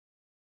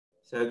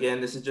So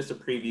again, this is just a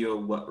preview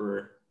of what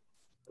we're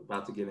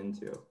about to get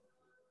into.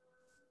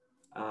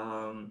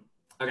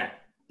 Okay,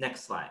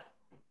 next slide.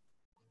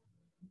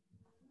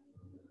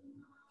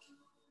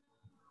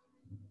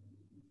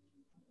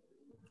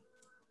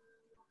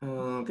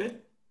 Okay,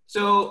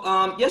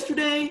 so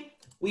yesterday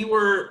we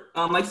were,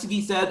 like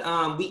Sagi said,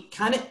 we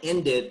kind of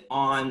ended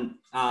on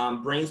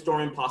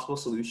brainstorming possible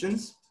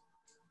solutions.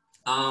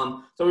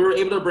 So we were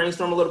able to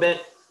brainstorm a little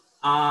bit.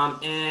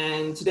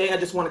 And today I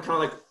just want to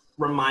kind of like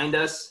remind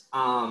us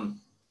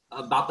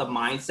about the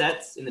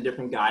mindsets and the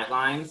different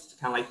guidelines to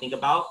kind of like think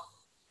about.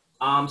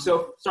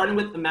 So starting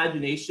with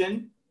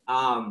imagination,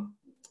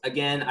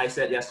 again, I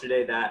said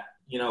yesterday that,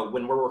 you know,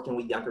 when we're working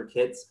with younger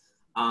kids,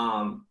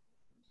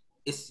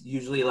 it's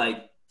usually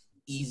like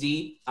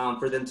easy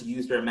for them to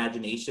use their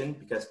imagination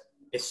because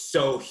it's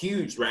so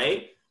huge,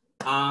 right?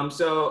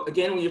 So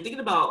again, when you're thinking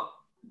about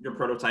your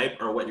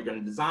prototype or what you're going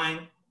to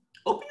design,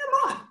 open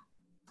your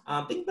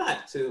mind. Think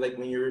back to like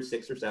when you were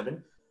 6 or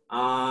 7.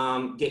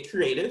 Get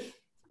creative.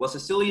 What's the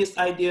silliest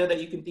idea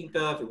that you can think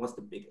of, and what's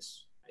the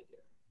biggest idea?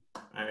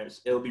 All right, so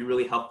it'll be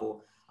really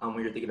helpful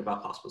when you're thinking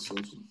about possible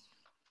solutions.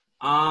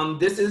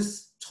 This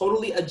is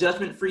totally a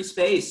judgment-free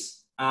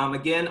space.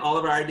 Again, all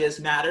of our ideas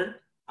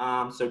matter.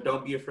 So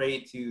don't be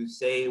afraid to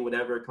say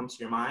whatever comes to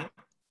your mind,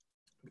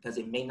 because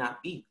it may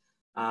not be.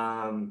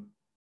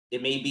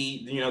 It may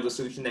be, you know, the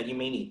solution that you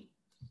may need.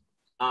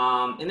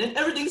 And then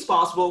everything's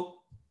possible.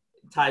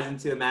 It ties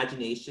into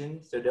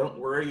imagination. So don't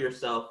worry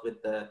yourself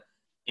with the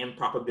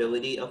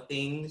improbability of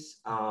things.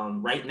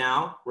 Right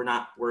now, we're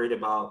not worried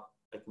about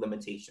like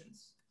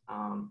limitations.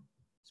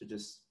 So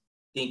just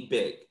think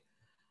big.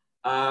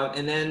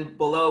 And then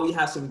below we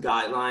have some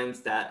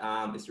guidelines that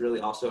is really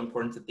also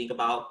important to think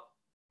about.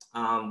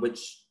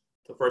 Which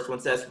the first one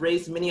says,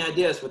 raise many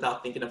ideas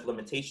without thinking of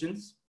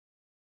limitations,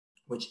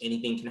 which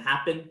anything can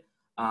happen,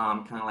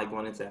 kind of like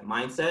going into that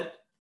mindset.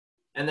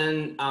 And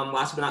then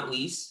last but not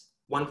least,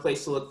 one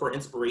place to look for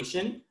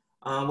inspiration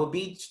will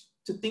be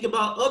to think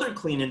about other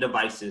cleaning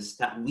devices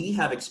that we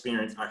have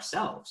experienced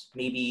ourselves,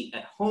 maybe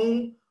at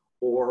home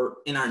or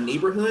in our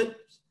neighborhood.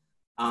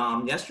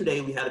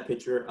 Yesterday, we had a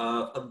picture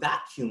of a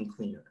vacuum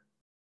cleaner.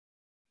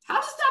 How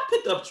does that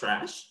pick up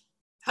trash?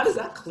 How does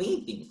that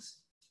clean things?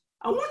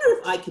 I wonder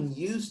if I can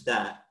use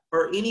that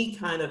or any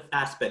kind of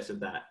aspects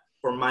of that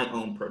for my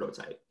own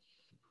prototype.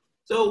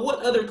 So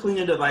what other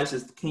cleaning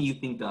devices can you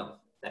think of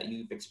that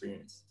you've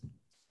experienced?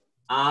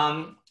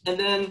 And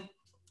then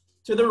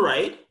to the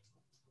right,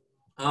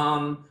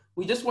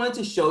 we just wanted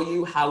to show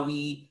you how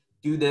we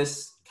do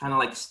this kind of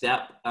like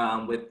step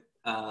with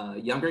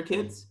younger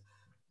kids.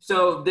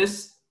 So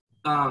this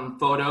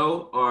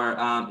photo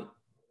or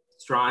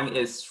drawing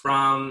is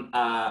from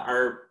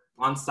our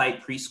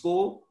on-site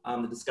preschool,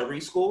 the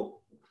Discovery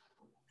School.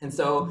 And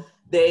so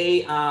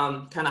they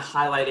kind of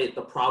highlighted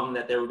the problem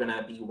that they were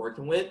gonna be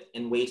working with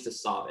and ways to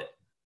solve it.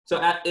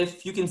 So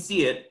if you can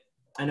see it,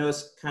 I know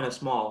it's kind of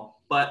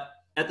small, but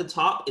at the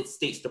top, it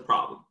states the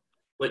problem,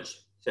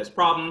 which says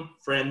problem,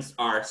 friends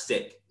are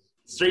sick.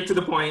 Straight to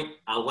the point,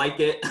 I like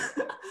it.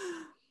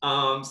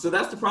 So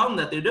that's the problem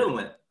that they're dealing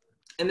with.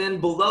 And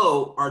then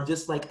below are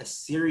just like a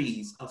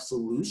series of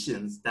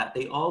solutions that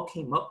they all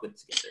came up with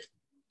together.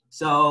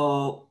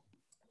 So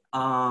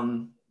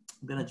I'm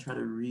gonna try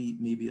to read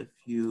maybe a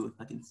few if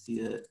I can see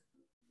it.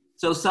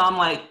 So some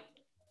like,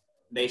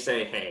 they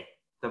say, hey,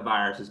 the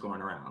virus is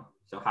going around.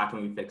 So how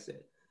can we fix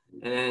it?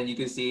 And then you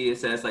can see it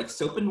says like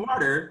soap and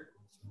water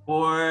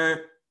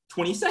for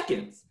 20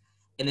 seconds.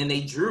 And then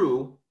they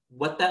drew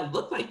what that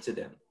looked like to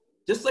them.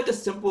 Just like a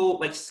simple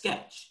like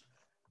sketch.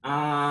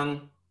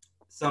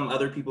 Some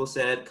other people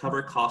said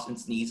cover coughs and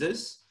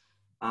sneezes.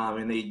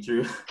 And they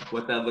drew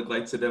what that looked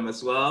like to them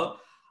as well.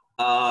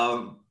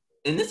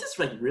 And this is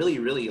like really,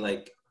 really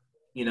like,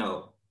 you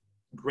know,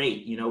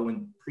 great, you know,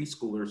 when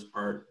preschoolers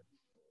are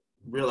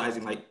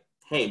realizing like,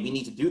 hey, we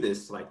need to do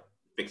this to like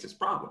fix this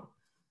problem.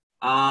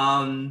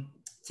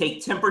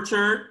 Take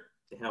temperature,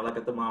 they have like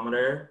a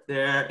thermometer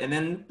there, and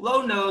then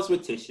blow nose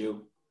with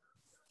tissue.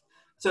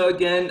 So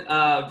again,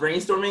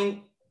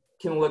 brainstorming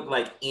can look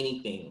like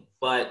anything,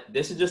 but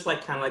this is just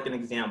like kind of like an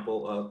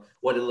example of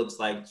what it looks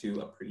like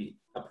to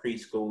a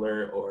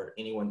preschooler or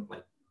anyone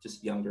like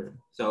just younger.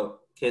 So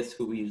kids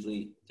who we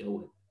usually deal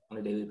with on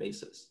a daily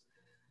basis.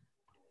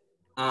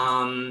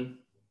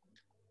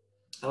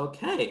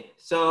 Okay,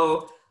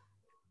 so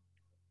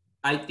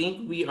I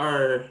think we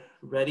are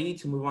ready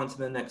to move on to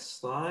the next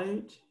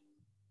slide,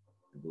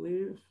 I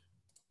believe.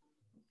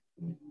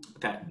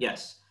 Okay,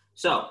 yes.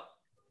 So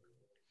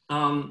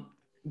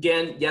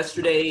again,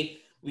 yesterday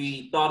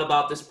we thought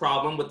about this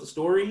problem with the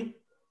story,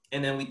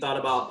 and then we thought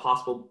about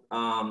possible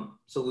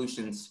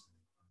solutions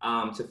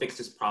to fix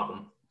this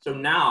problem. So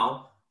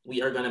now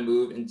we are going to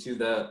move into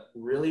the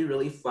really,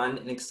 really fun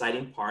and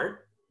exciting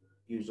part,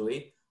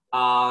 usually,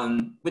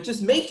 which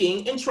is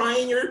making and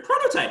trying your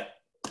prototype.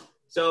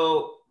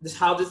 So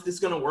how this is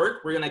going to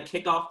work, we're going to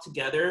kick off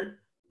together,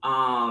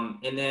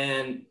 and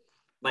then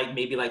like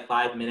maybe like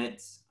 5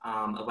 minutes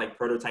of like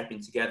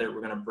prototyping together.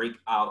 We're going to break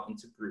out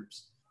into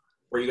groups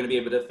where you're going to be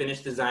able to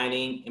finish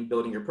designing and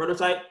building your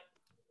prototype.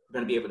 We're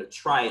going to be able to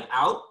try it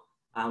out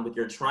with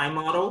your try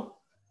model.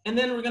 And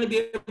then we're going to be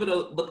able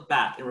to look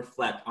back and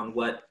reflect on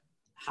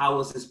how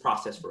was this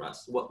process for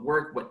us? What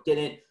worked, what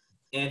didn't,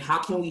 and how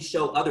can we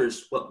show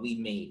others what we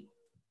made?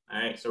 All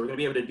right, so we're going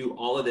to be able to do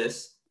all of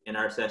this in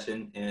our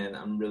session, and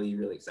I'm really,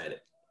 really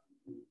excited.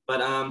 But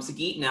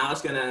Sagit now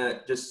is going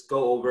to just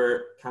go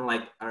over kind of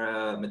like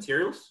our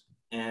materials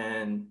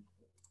and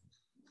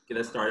get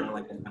us started on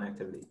like this kind of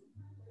activity.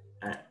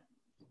 All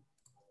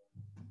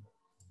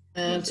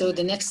right. So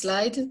the next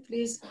slide,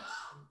 please.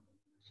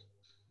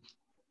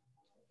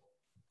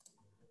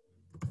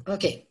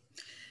 Okay.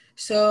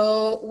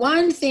 So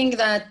one thing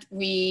that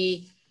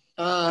we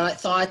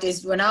thought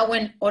is when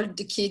all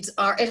the kids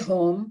are at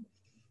home,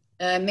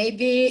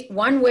 maybe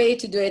one way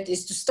to do it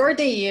is to start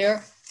the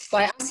year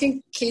by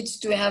asking kids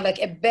to have like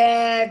a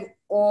bag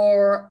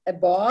or a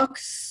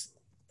box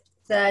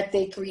that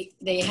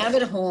they have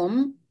at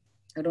home.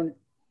 I want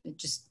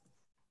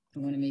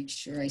to make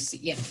sure I see.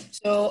 Yeah.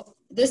 So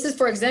this is,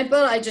 for example,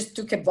 I just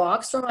took a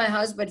box from my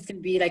house, but it can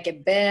be like a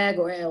bag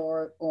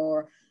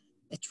or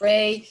a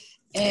tray.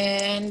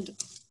 And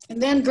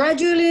then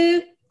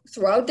gradually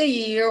throughout the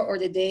year or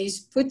the days,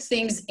 put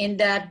things in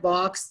that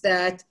box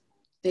that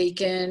we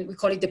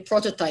call it the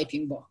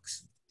prototyping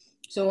box.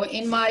 So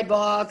in my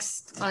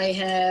box, I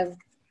have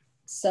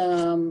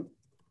some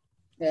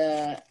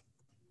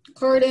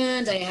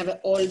curtains, I have an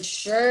old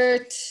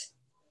shirt.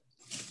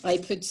 I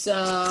put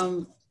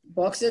some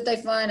boxes that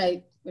I find,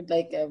 I put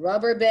like a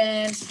rubber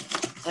band.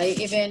 I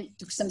even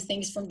took some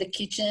things from the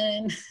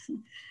kitchen.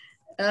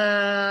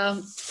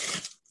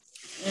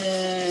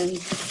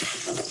 And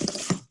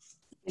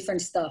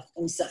different stuff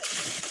inside.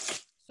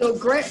 So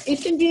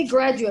it can be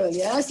gradual,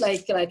 yes,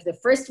 like the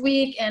first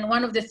week. And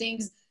one of the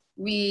things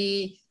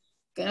we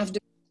kind of do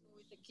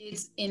with the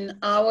kids in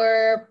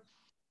our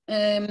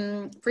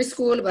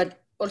preschool, but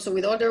also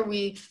with older,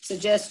 we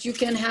suggest you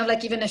can have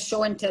like even a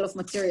show and tell of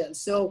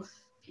materials. So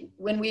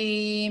when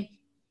we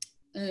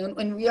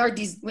are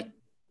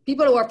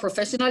people who are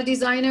professional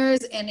designers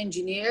and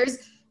engineers,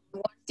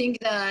 one thing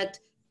that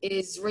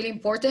is really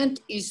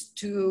important is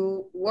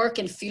to work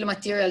and feel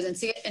materials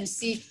and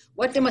see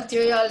what the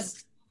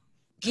materials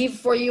give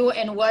for you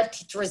and what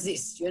it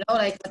resists. You know,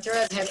 like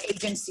materials have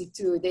agency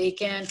too. They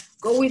can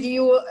go with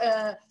you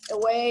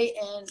away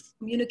and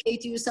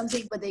communicate to you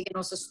something, but they can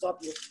also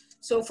stop you.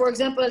 So for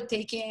example,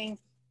 taking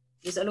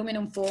this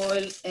aluminum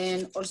foil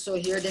and also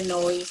hear the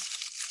noise,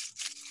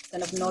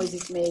 kind of noise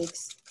it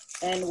makes,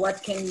 and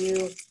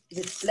is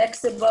it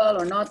flexible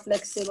or not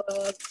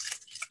flexible?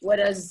 What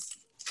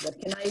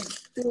can I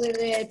do with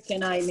it?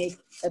 Can I make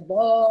a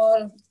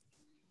ball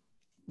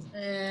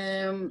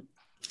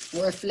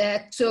or a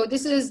flat? So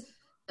this is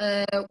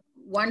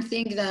one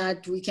thing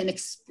that we can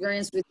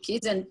experience with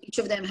kids, and each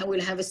of them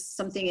will have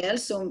something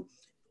else. So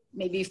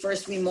maybe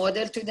first we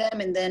model to them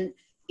and then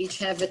each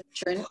have a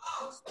turn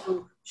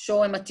to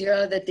show a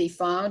material that they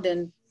found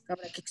and kind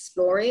of like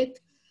explore it.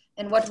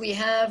 And what we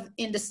have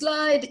in the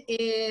slide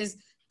is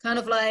kind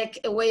of like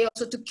a way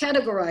also to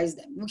categorize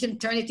them. We can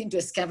turn it into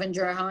a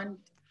scavenger hunt,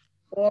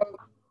 or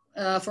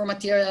for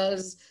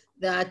materials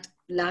that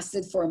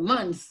lasted for a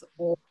month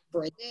or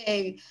for a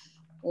day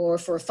or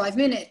for 5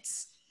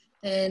 minutes.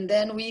 And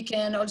then we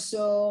can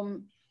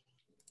also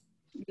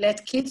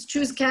let kids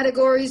choose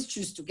categories,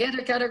 choose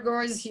together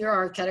categories. Here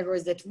are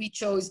categories that we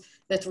chose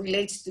that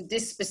relates to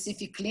this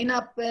specific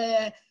cleanup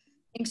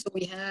thing. So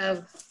we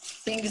have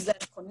things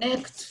that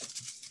connect,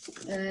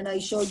 and I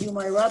showed you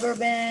my rubber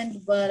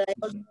band, but I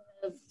also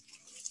have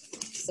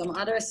some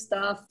other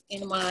stuff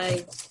in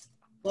my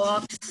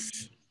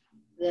box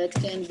that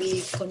can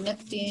be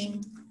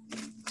connecting,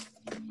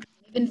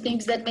 even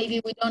things that maybe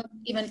we don't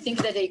even think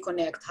that they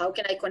connect. How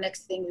can I connect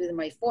things with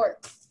my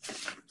fork?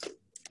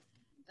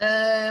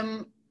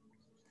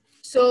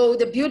 So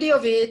the beauty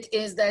of it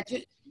is that,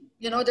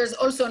 you know, there's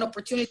also an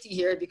opportunity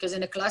here, because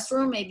in a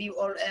classroom, maybe you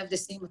all have the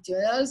same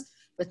materials,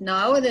 but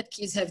now that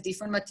kids have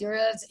different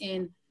materials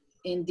in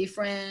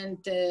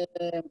different,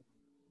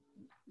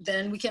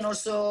 then we can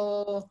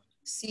also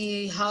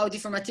see how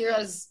different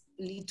materials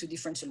lead to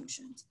different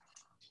solutions.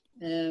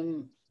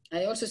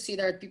 I also see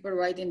that people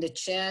write in the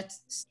chat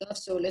stuff.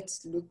 So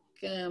let's look,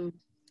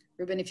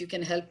 Ruben, if you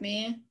can help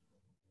me.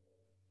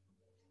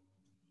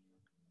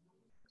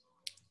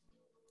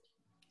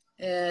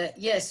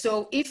 Yes,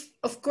 so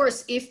of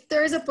course, if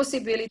there is a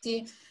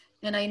possibility,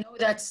 and I know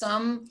that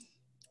some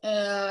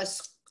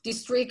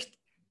district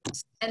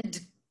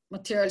send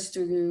materials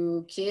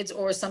to kids,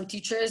 or some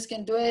teachers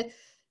can do it,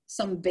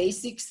 some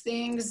basics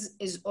things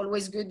is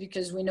always good,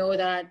 because we know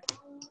that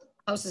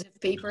houses have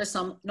paper,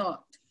 some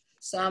not.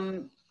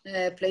 Some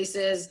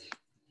places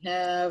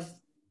have,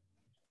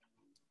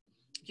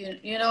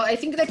 you know, I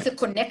think like the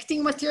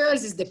connecting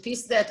materials is the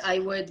piece that I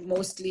would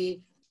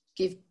mostly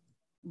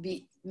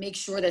make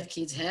sure that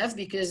kids have,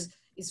 because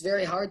it's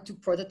very hard to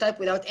prototype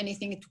without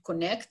anything to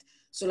connect.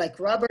 So like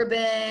rubber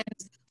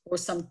bands or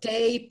some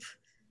tape,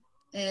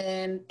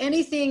 and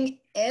anything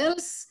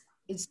else,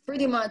 it's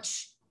pretty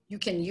much you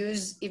can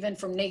use even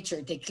from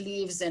nature, take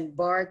leaves and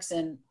barks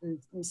and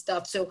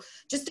stuff. So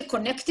just the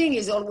connecting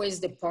is always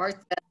the part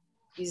that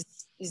is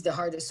the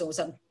hardest. So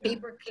some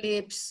paper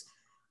clips,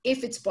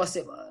 if it's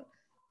possible.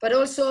 But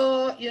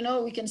also, you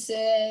know, we can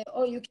say,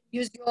 oh, you can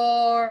use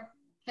your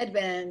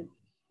headband,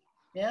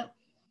 yeah,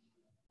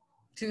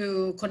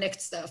 to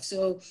connect stuff.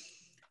 So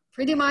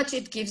pretty much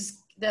it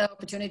gives the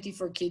opportunity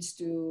for kids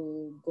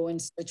to go and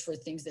search for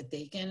things that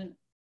they can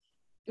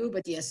do.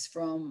 But yes,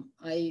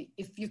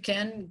 if you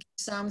can give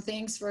some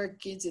things for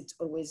kids, it's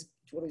always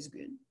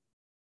good.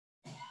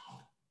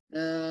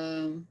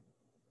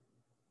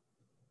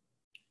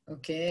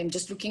 Okay, I'm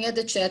just looking at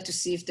the chat to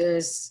see if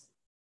there's,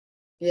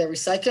 yeah,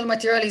 recycled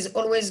material is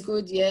always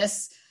good,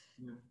 yes.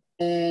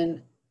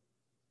 And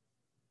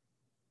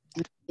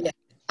yeah,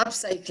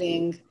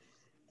 upcycling,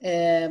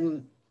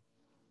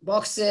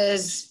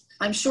 boxes.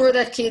 I'm sure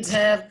that kids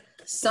have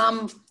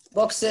some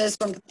boxes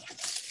from,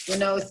 you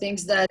know,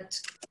 things that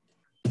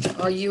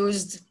are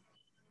used.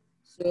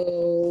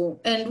 So,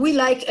 and we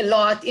like a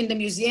lot in the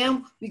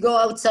museum, we go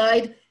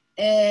outside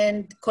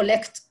and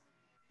collect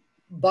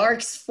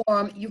barks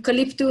from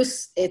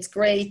eucalyptus. It's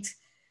great.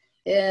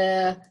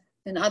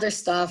 And other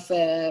stuff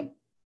that,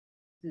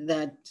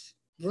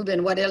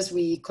 Ruben, what else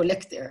we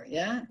collect there?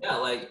 Yeah. Yeah,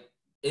 like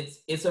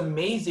it's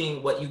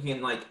amazing what you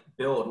can like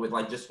build with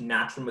like just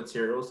natural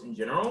materials in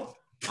general.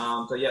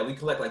 So yeah, we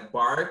collect like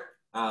bark,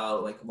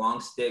 like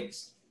long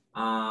sticks,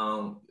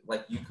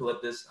 like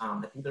eucalyptus.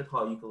 I think they're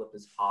called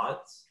eucalyptus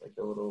pods, like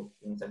the little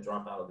things that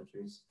drop out of the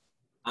trees.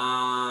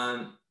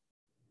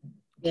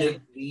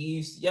 Big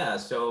leaves, yeah.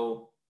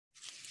 So.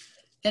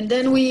 And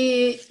then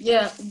we,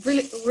 yeah,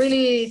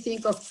 really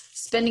think of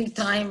spending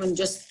time and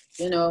just,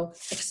 you know,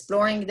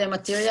 exploring the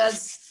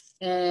materials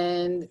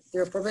and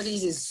their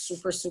properties is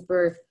super,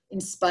 super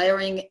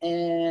inspiring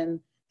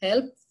and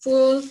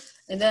helpful.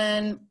 And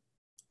then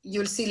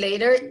you'll see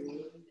later, the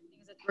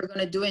things that we're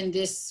gonna do in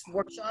this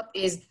workshop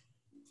is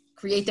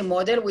create a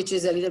model, which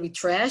is a little bit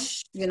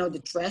trash, you know, the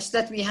trash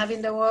that we have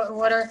in the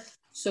water.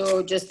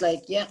 So just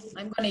like, yeah,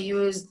 I'm gonna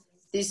use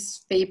this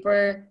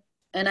paper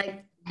and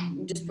I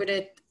just put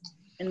it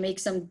and make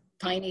some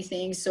tiny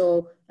things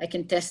so I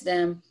can test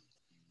them.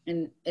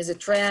 And as a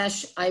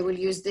trash, I will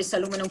use this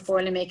aluminum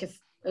foil and make a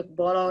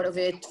ball out of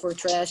it for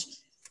trash.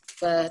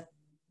 But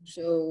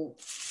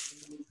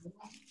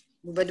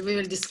we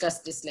will discuss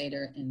this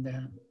later in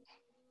the.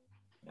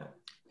 Yeah.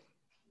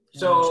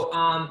 So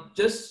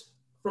just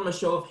from a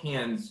show of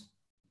hands,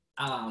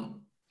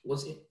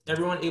 was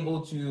everyone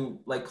able to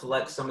like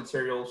collect some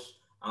materials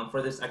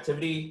for this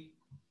activity?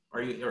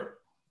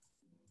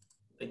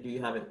 Do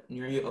you have it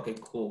near you? Okay,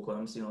 cool.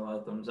 I'm seeing a lot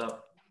of thumbs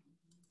up.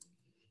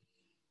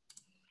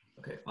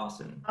 Okay,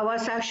 awesome. I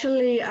was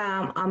actually,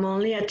 I'm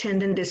only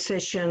attending this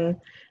session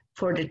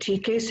for the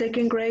TK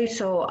second grade,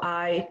 so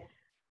I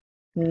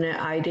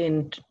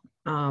didn't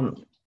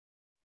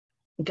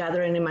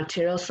gather any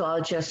material, so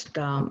I'll just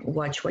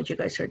watch what you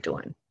guys are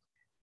doing.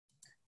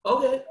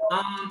 Okay,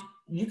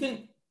 you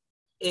can,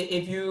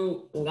 if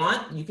you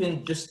want, you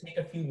can just take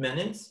a few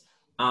minutes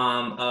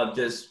of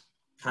just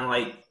kind of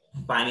like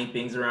finding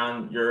things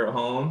around your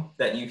home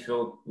that you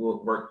feel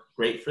will work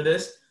great for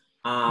this.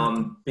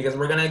 Because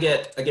we're gonna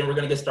get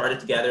started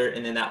together,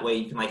 and then that way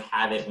you can like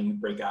have it when you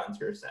break out into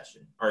your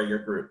session or your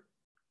group,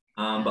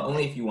 but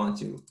only if you want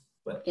to.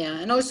 But yeah,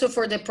 and also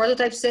for the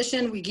prototype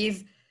session, we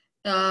give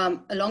a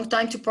long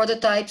time to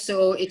prototype,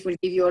 so it will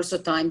give you also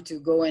time to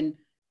go and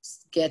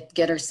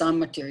gather some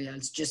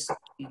materials. Just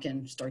you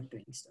can start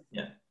doing stuff.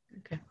 Yeah.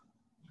 Okay.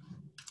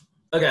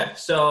 Okay,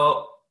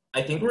 so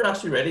I think we're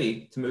actually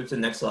ready to move to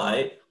the next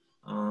slide.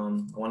 I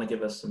want to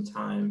give us some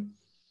time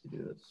to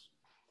do this.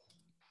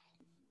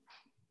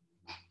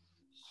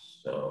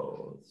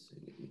 So let's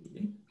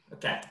see.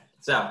 Okay,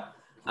 so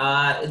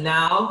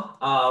now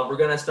we're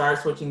gonna start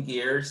switching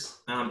gears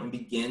and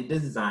begin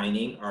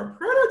designing our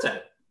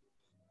prototype.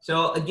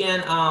 So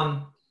again,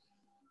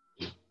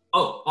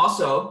 oh,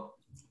 also,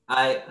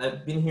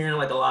 I've been hearing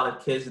like a lot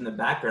of kids in the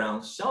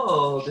background,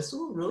 so this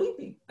will really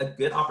be a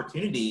good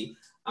opportunity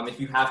if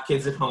you have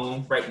kids at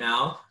home right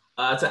now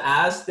to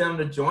ask them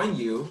to join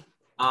you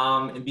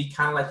and be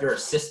kind of like your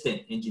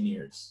assistant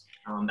engineers.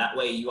 That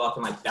way you all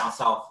can like bounce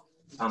off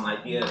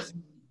ideas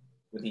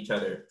with each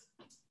other.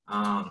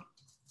 But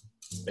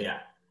yeah,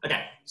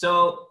 okay.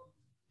 So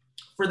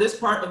for this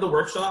part of the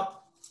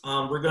workshop,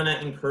 we're gonna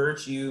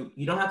encourage you,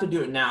 you don't have to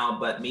do it now,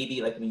 but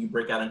maybe like when you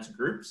break out into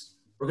groups,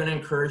 we're gonna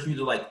encourage you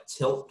to like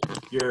tilt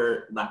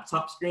your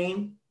laptop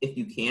screen if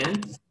you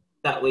can.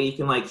 That way you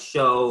can like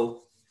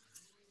show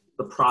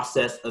the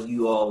process of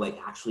you all like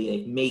actually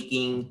like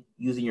making,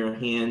 using your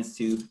hands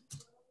to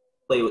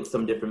play with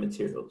some different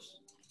materials.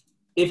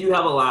 If you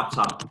have a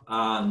laptop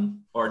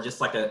or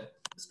just like a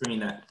screen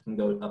that can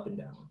go up and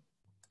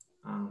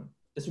down.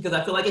 Just because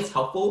I feel like it's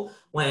helpful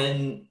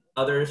when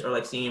others are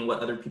like seeing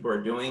what other people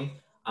are doing.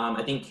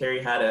 I think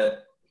Carrie had a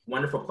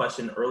wonderful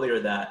question earlier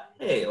that,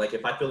 hey, like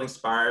if I feel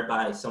inspired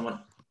by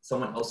someone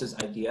else's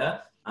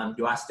idea,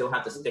 do I still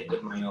have to stick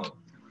with my own?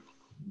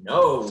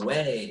 No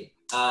way.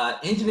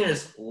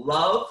 engineers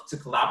love to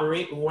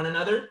collaborate with one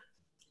another.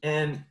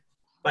 And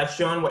by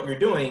showing what you're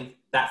doing,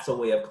 that's a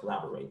way of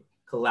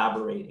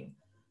collaborating.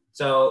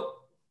 So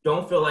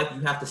don't feel like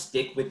you have to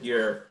stick with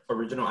your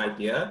original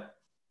idea.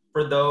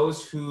 For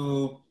those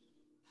who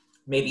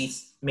maybe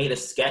made a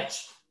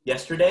sketch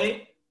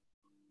yesterday,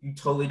 you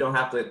totally don't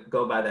have to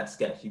go by that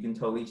sketch. You can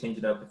totally change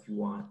it up if you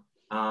want.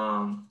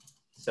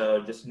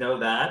 So just know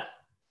that.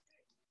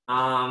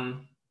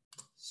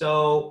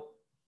 So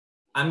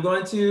I'm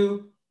going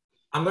to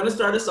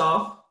start us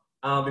off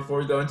before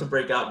we go into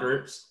breakout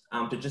groups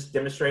to just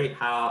demonstrate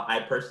how I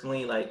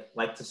personally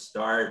like to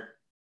start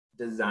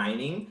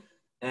designing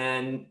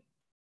and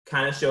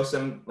kind of show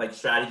some like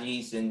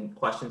strategies and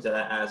questions that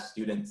I ask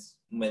students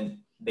when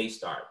they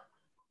start.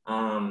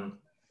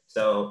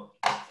 So,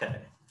 okay.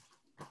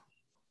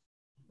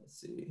 Let's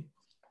see.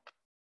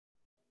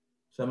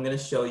 So I'm going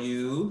to show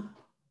you,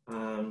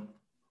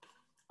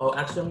 oh,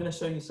 actually I'm going to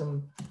show you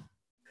some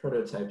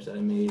prototypes that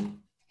I made.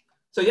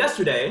 So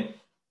yesterday,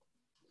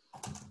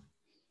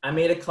 I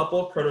made a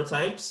couple of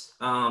prototypes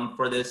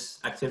for this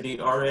activity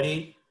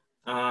already.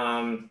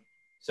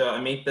 So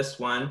I made this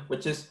one,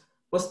 which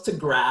was to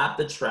grab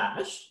the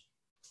trash.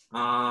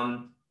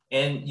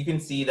 And you can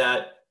see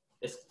that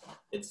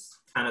it's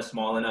kind of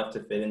small enough to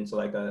fit into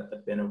like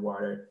a bin of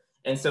water.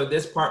 And so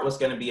this part was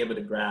going to be able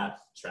to grab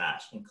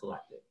trash and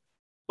collect it.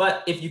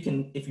 But if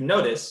you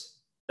notice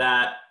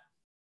that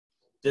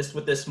just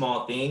with this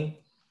small thing,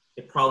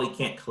 it probably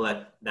can't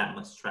collect that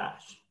much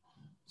trash.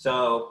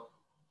 So,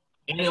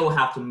 and it will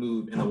have to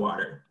move in the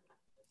water.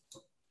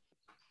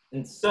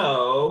 And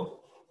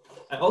so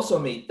I also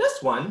made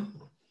this one,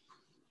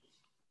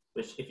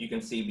 which if you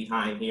can see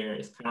behind here,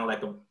 is kind of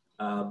like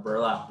a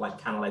burlap, like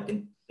kind of like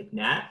a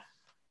gnat.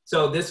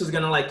 So this was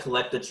gonna like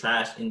collect the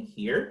trash in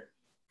here,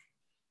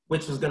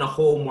 which was gonna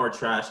hold more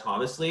trash,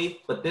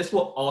 obviously, but this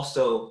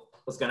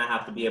was gonna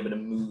have to be able to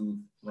move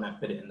when I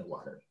put it in the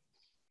water.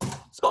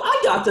 So I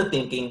got to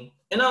thinking,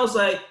 and I was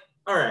like,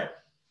 all right,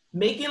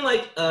 making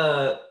like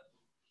a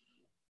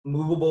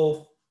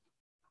movable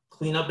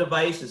cleanup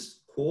device is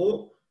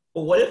cool,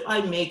 but what if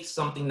I make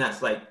something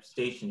that's like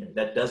stationary,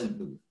 that doesn't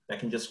move, that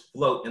can just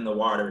float in the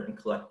water and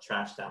collect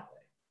trash that way?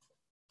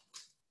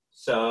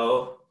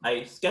 So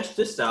I sketched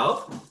this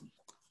out.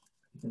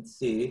 You can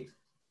see.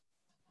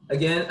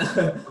 Again,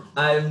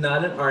 I'm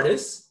not an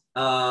artist,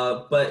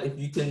 but if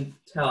you can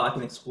tell, I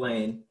can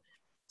explain.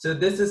 So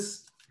this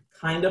is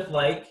kind of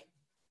like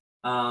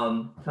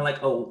a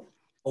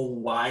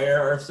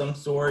wire of some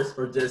sort,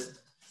 or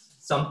just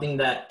something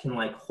that can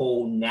like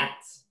hold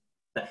nets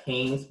that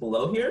hangs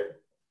below here.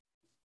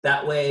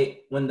 That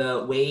way, when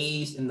the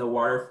waves in the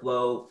water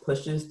flow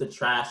pushes the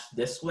trash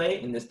this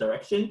way, in this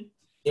direction,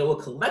 it will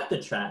collect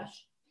the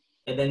trash,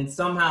 and then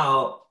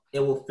somehow it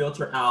will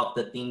filter out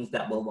the things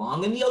that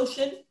belong in the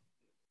ocean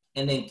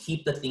and then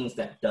keep the things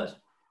that doesn't.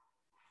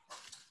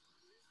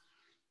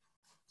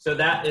 So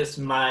that is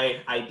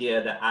my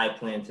idea that I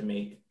plan to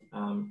make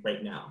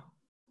right now.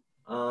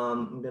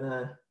 I'm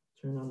gonna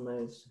turn on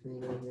my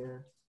screen right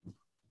here.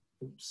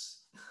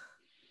 Oops.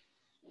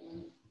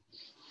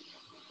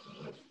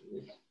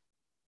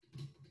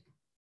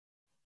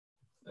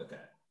 Okay.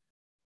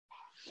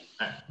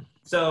 All right.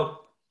 So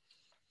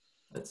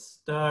let's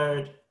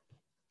start.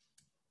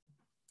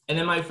 And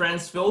then my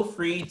friends, feel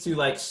free to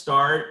like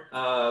start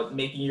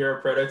making your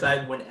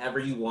prototype whenever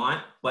you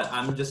want, but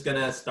I'm just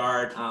gonna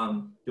start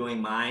doing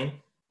mine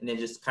and then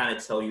just kind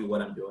of tell you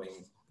what I'm doing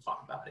and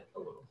talk about it a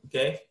little,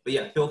 okay? But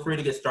yeah, feel free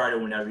to get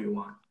started whenever you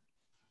want.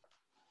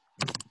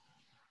 Let's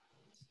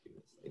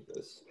take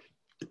this.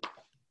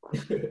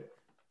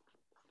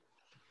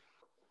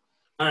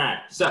 All right,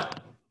 so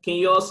can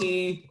you all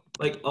see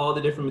like all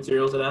the different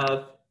materials that I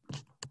have?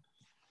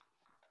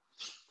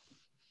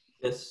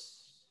 Yes.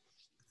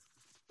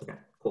 Okay,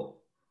 cool.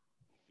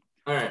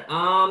 All right,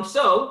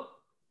 so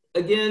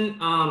again,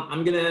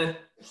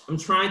 I'm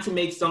trying to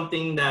make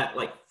something that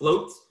like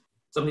floats,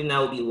 something that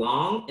will be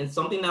long, and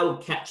something that will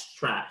catch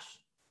trash.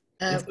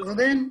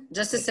 Ruben,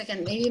 just a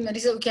second. Maybe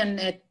Marisa, we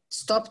can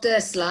stop the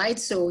slide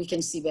so we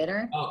can see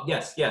better. Oh,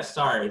 yes,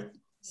 sorry.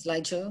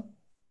 Slideshow.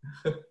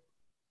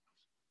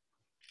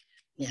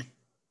 Yeah.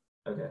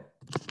 Okay.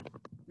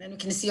 Then we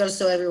can see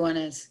also everyone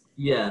else.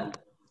 Yeah.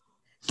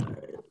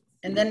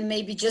 And then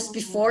maybe just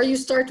before you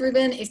start,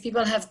 Ruben, if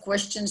people have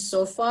questions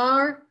so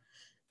far,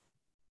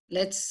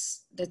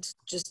 let's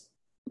just.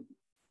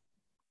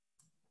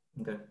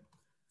 Okay.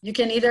 You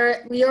can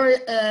either, we are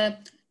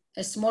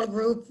a small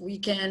group, we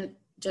can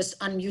just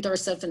unmute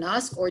ourselves and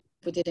ask, or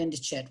put it in the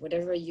chat,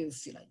 whatever you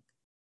feel like.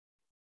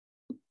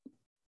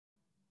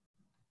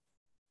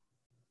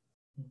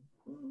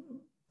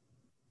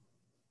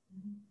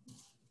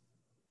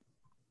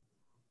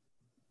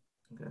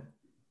 Okay.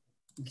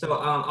 So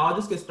I'll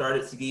just get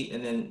started, Sagi,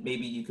 and then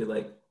maybe you could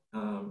like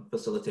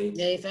facilitate.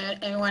 Yeah, if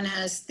anyone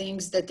has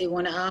things that they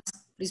want to ask,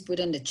 please put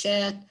in the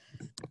chat.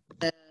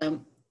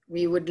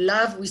 We would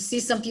love, we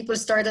see some people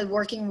started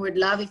working, we would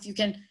love if you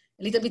can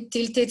a little bit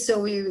tilt it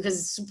so because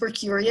it's super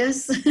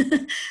curious.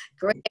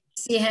 Great.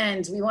 See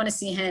hands. We want to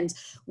see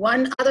hands.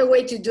 One other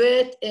way to do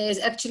it is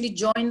actually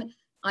join.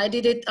 I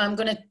did it. I'm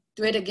going to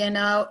do it again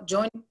now.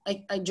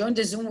 I joined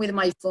the Zoom with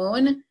my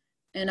phone,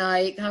 and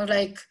I kind of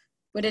like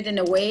put it in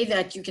a way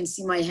that you can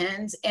see my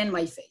hands and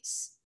my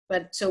face.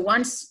 But so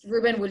once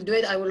Ruben will do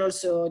it, I will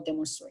also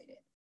demonstrate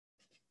it.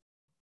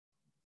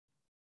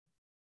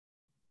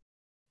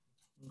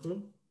 Okay.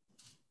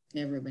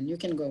 Yeah, Ruben, you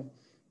can go.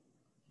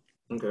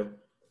 Okay.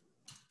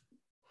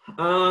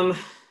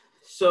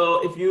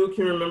 So if you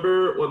can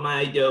remember what my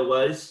idea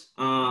was,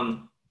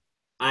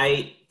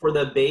 for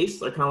the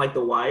base, or kind of like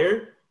the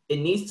wire, it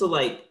needs to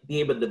like be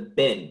able to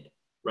bend,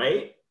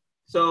 right?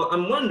 So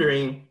I'm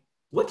wondering,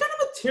 what kind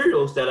of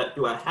materials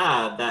do I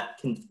have that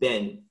can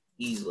bend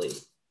easily?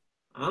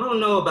 I don't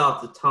know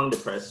about the tongue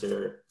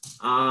depressor.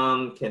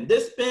 Can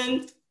this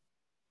bend?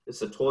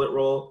 It's a toilet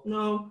roll.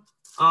 No.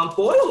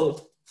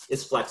 Foil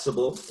is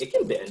flexible. It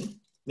can bend.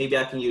 Maybe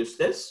I can use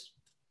this.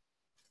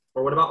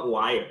 Or what about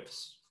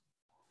wires?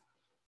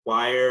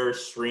 Wire,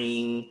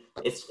 string,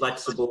 it's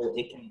flexible,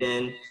 it can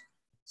bend.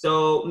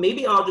 So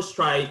maybe I'll just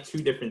try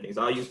two different things.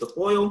 I'll use the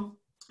foil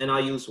and I'll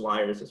use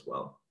wires as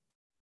well.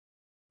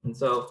 And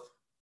so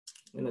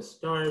I'm gonna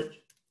start.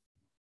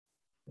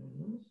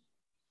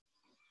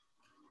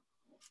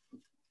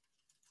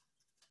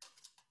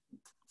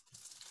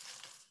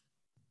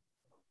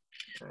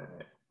 All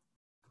right.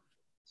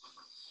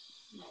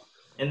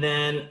 And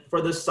then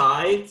for the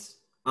sides,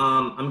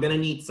 I'm gonna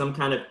need some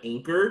kind of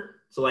anchor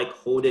to like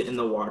hold it in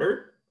the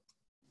water.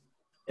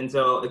 And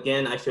so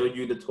again, I showed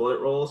you the toilet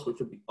rolls, which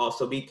would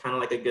also be kind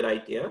of like a good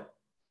idea.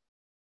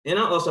 And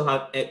I also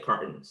have egg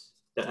cartons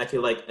that I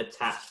could like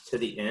attach to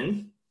the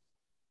end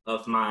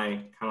of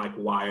my kind of like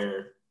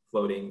wire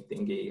floating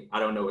thingy. I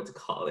don't know what to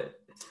call it.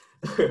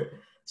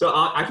 So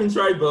I can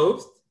try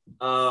both.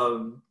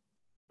 I'm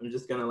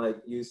just gonna like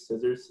use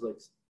scissors to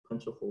like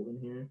punch a hole in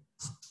here.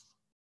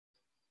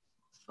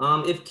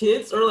 If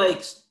kids are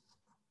like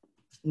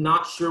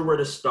not sure where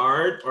to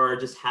start or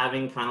just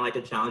having kind of like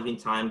a challenging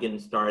time getting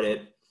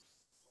started,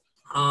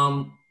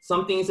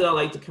 some things that I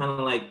like to kind of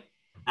like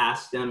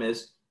ask them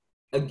is,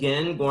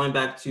 again, going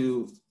back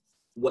to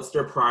what's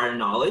their prior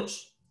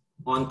knowledge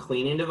on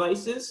cleaning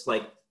devices,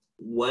 like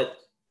what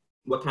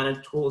kind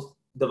of tools,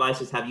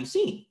 devices have you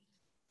seen?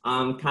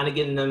 Kind of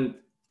getting them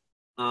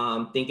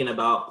thinking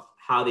about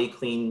how they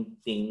clean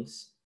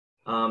things.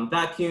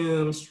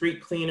 Vacuums,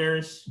 street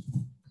cleaners.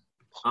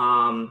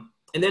 And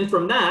then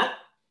from that,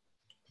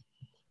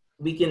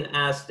 we can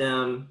ask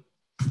them,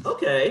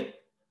 okay,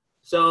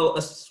 so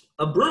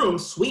a broom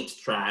sweeps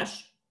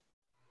trash.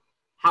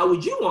 How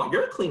would you want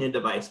your cleaning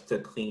device to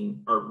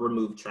clean or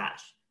remove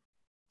trash?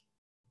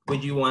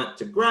 Would you want it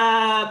to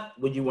grab?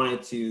 Would you want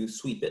it to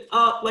sweep it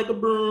up like a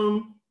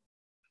broom?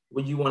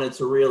 Would you want it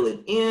to reel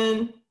it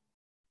in?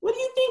 What are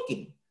you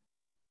thinking?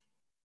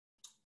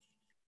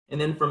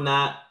 And then from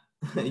that,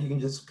 you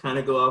can just kind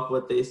of go off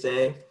what they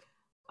say.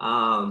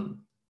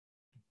 I'm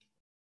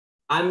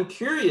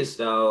curious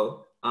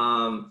though,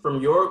 from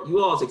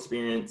you all's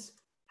experience,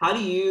 how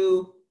do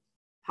you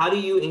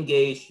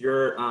engage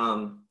your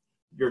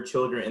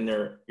children and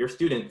your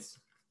students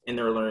in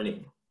their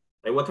learning?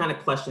 Like, what kind of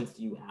questions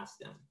do you ask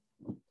them?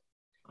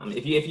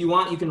 If you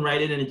want, you can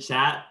write it in a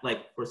chat,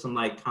 like for some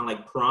like kind of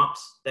like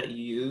prompts that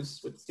you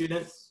use with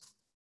students.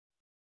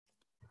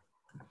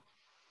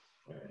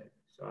 All right,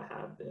 so I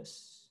have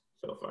this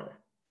so far.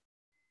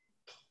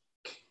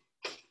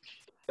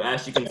 So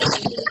as you can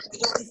see.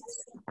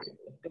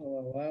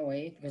 Oh,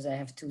 wait, because I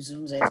have two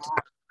Zooms. I have to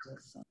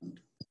sound.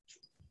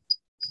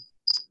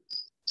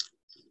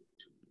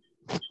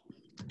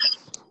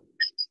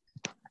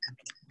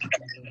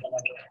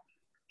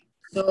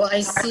 So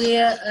I see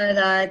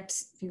that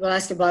people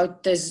ask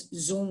about this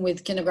Zoom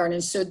with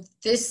kindergarten. So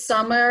this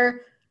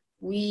summer,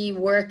 we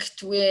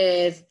worked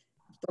with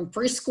from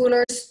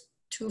preschoolers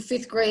to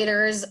fifth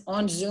graders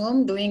on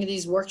Zoom doing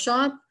these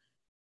workshops.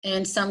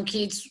 And some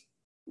kids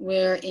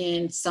were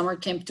in summer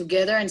camp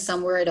together and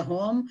some were at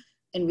home.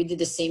 And we did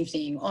the same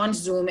thing on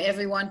Zoom,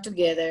 everyone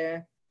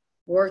together,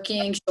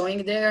 working,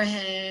 showing their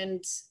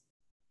hands,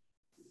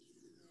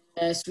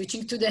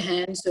 switching to the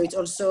hands. So it's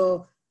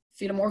also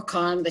feel more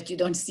calm that you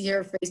don't see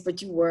her face,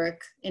 but you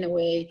work in a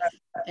way.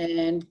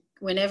 And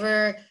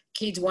whenever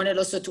kids wanted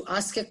also to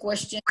ask a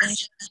question,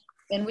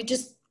 and we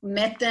just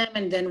met them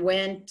and then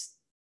went,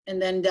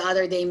 and then the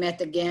other day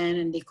met again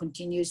and they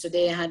continued. So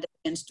they had the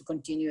chance to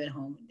continue at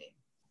home.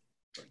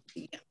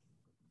 Yeah.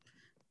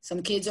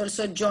 Some kids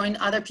also joined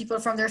other people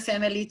from their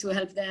family to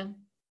help them.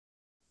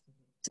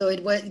 So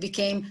it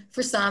became,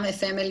 for some, a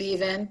family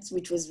event,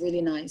 which was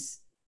really nice.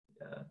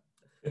 Yeah.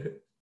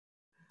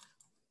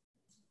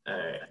 All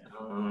right.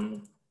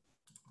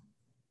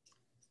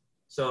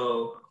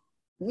 So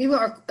we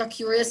were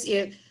curious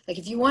if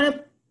you want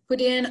to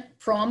put in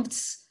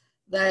prompts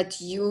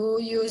that you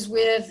use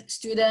with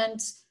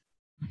students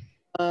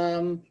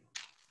to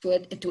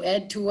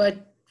add to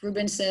what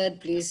Ruben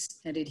said, please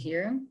add it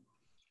here.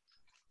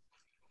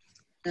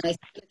 And I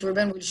think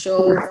Ruben will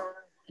show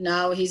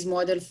now his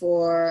model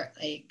for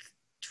like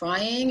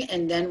trying,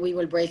 and then we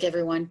will break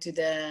everyone to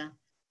the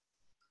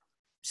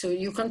so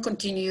you can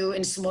continue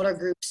in smaller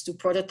groups to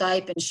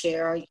prototype and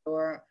share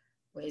your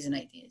ways and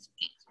ideas.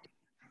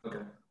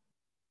 Okay.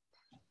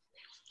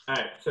 All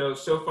right, so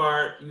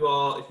far, you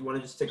all, if you want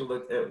to just take a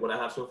look at what I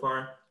have so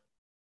far,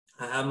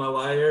 I have my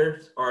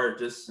wires are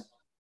just,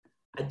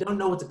 I don't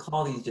know what to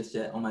call these just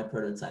yet on my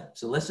prototype.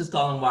 So let's just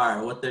call them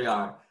wire, what they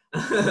are.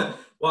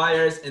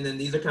 Wires, and then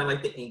these are kind of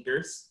like the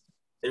anchors.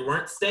 They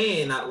weren't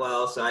staying that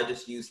well, so I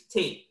just used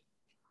tape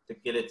to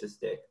get it to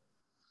stick.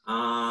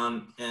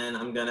 And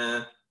I'm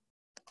gonna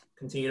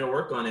continue to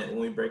work on it when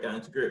we break out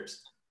into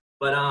groups.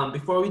 But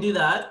before we do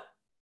that,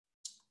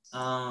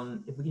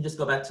 if we can just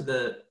go back to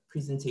the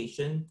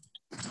presentation.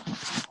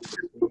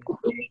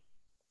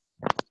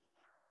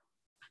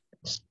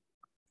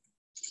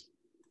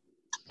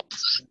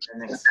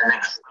 Next.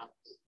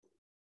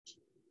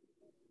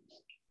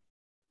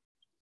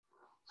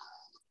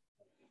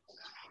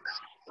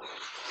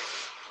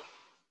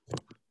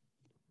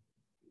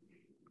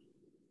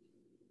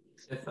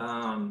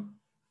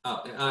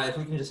 If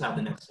we can just have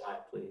the next slide,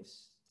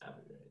 please. That'd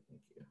be great.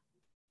 Thank you.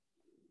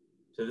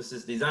 So this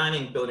is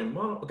designing, building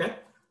model. Okay.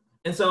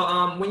 And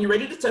so when you're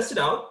ready to test it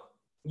out,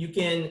 you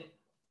can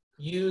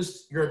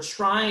use your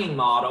trying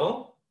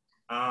model,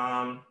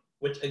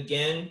 which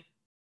again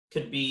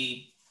could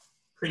be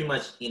pretty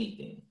much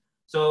anything.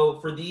 So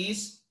for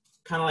these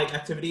kind of like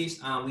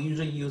activities, we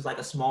usually use like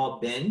a small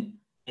bin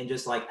and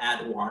just like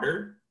add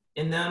water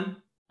in them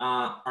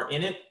or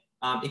in it.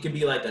 It could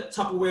be like a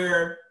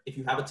Tupperware, if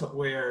you have a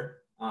Tupperware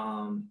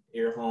at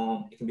your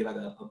home. It can be like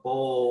a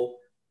bowl,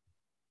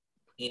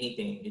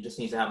 anything. It just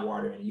needs to have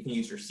water in it. You can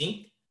use your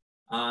sink.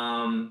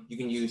 You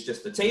can use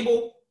just the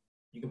table.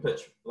 You can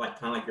put like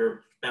kind of like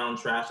your found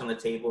trash on the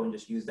table and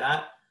just use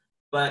that.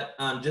 But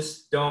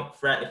just don't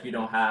fret if you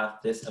don't have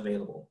this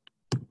available.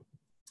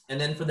 And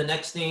then for the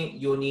next thing,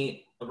 you'll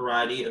need a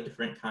variety of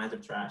different kinds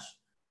of trash.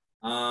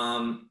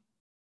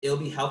 It'll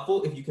be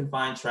helpful if you can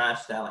find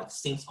trash that like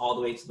sinks all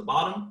the way to the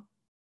bottom,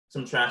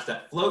 some trash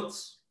that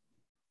floats,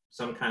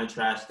 some kind of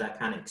trash that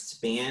kind of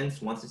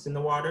expands once it's in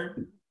the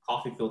water.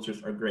 Coffee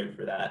filters are great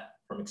for that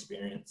from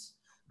experience.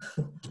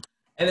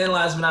 And then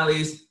last but not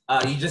least,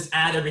 you just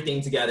add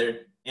everything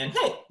together and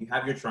hey, you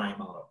have your trying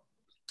model.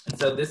 And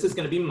so this is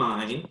gonna be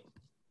mine.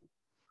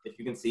 If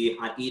you can see,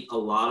 I eat a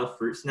lot of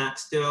fruit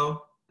snacks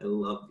still. I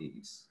love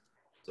these.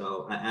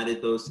 So I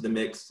added those to the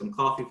mix, some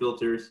coffee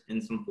filters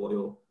and some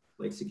foil,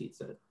 like Sagit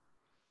said.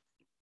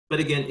 But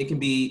again, it can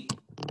be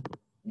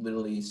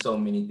literally so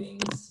many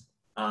things.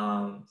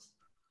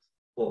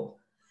 Cool.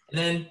 And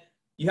then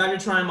you have your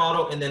trying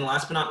model, and then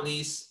last but not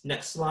least,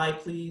 next slide,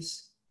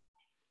 please.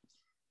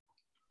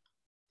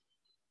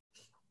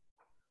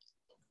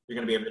 You're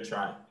gonna be able to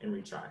try and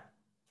retry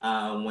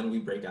when we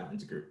break out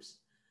into groups.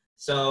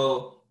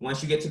 So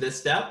once you get to this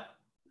step,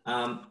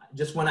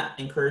 just wanna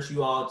encourage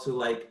you all to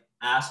like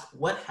ask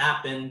what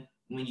happened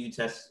when you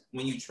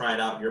tried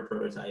out your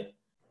prototype.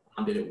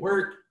 Did it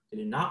work? Did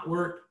it not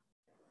work?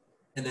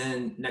 And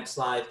then next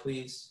slide,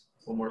 please.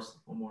 One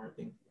more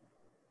thing.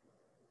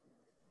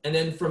 And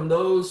then from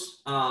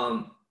those,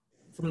 from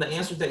the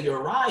answers that you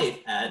arrive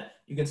at,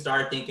 you can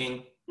start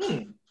thinking,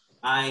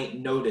 I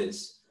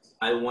notice,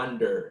 I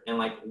wonder, and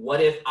like,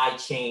 what if I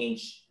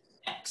change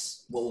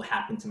X? What will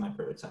happen to my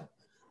prototype?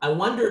 I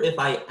wonder if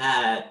I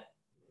add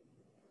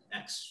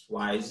X,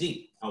 Y,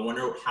 Z. I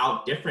wonder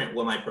how different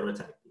will my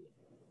prototype be?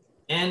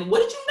 And what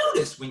did you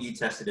notice when you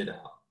tested it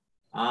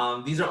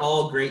out? These are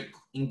all great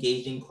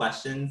engaging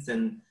questions,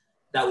 and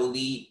that will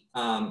lead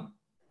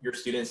your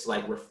students to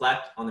like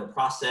reflect on their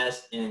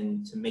process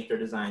and to make their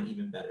design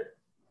even better.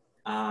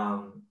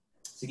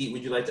 Sagit,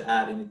 would you like to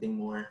add anything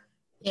more?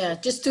 Yeah,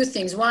 just two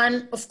things.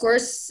 One, of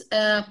course,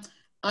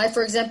 I,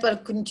 for example,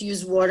 couldn't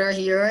use water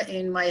here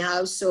in my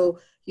house, so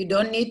you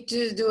don't need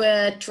to do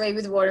a tray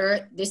with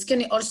water. This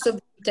can also be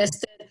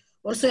tested.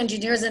 Also,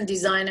 engineers and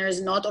designers,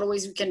 not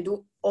always we can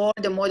do all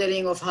the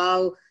modeling of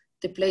how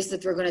the place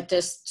that we're going to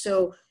test.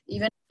 So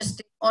even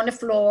just on the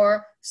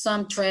floor,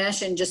 some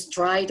trash and just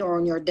try it, or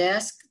on your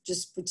desk,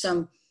 just put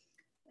some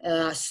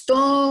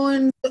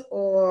stones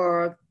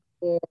or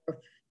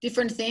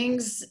different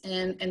things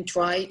and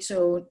try it.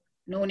 So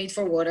no need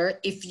for water.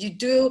 If you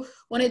do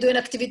want to do an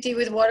activity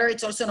with water,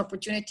 it's also an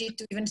opportunity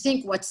to even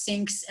think what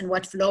sinks and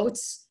what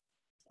floats,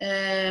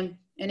 and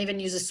even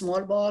use a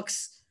small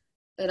box,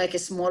 like a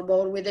small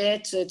bowl with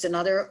it. So it's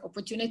another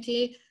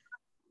opportunity.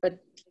 But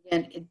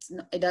again,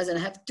 it doesn't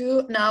have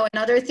to. Now,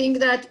 another thing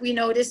that we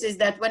notice is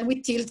that when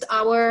we tilt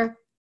our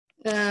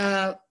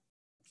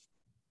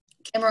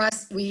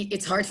cameras,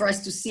 it's hard for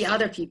us to see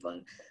other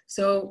people.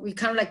 So we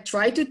kind of like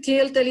try to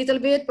tilt a little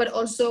bit, but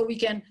also we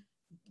can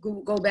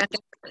go back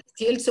and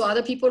tilt so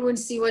other people will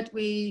see what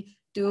we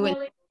do and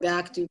go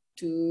back to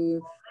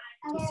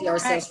see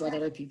ourselves what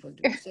other people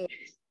do. So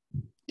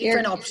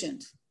different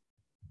options.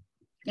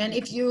 And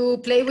if you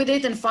play with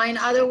it and find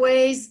other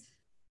ways,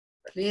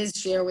 please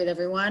share with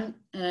everyone.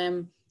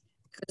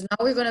 Because now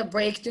we're gonna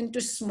break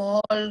into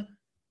small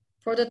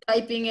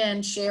prototyping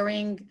and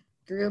sharing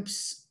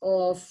groups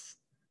of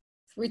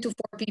 3 to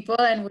 4 people,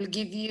 and we'll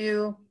give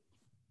you,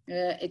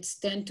 it's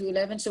 10 to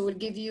 11, so we'll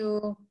give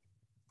you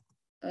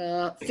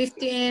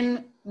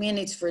 15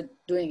 minutes for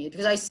doing it,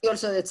 because I see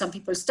also that some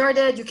people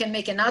started. You can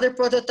make another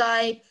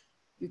prototype,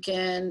 you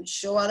can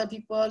show other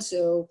people.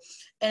 So,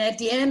 and at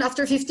the end,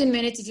 after 15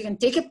 minutes, if you can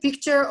take a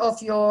picture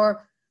of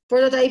your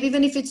prototype,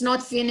 even if it's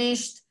not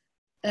finished,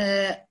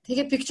 take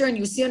a picture, and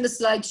you see on the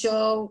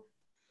slideshow,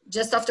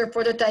 just after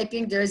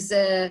prototyping, there's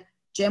a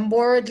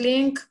Jamboard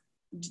link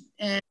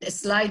and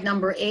slide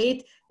number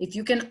 8. If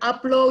you can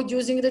upload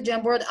using the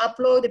Jamboard,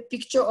 upload a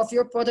picture of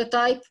your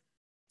prototype.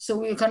 So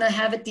we're gonna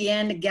have at the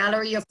end a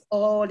gallery of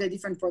all the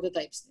different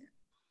prototypes there.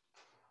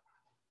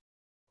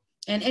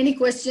 And any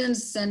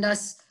questions, send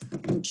us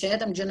in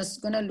chat. I'm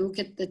just gonna look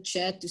at the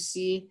chat to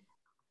see.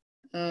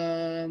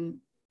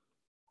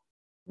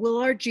 Will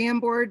our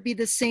Jamboard be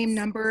the same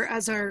number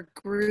as our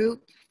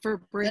group for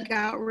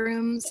breakout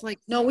rooms? Like,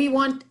 no, we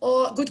want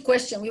all, good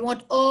question. We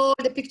want all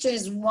the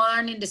pictures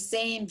one in the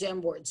same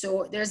Jamboard.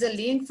 So there's a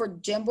link for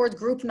Jamboard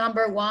group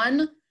number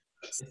 1.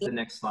 It's the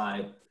next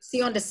slide.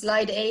 See on the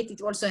slide 8,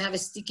 it also have a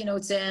sticky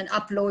note saying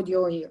upload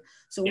your here.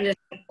 So we have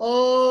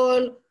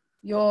all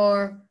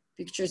your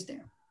pictures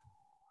there.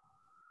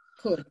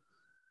 Cool.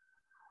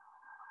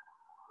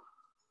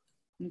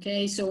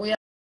 Okay, so we have.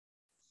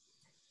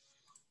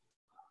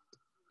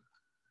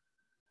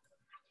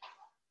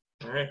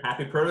 All right,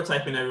 happy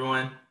prototyping,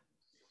 everyone.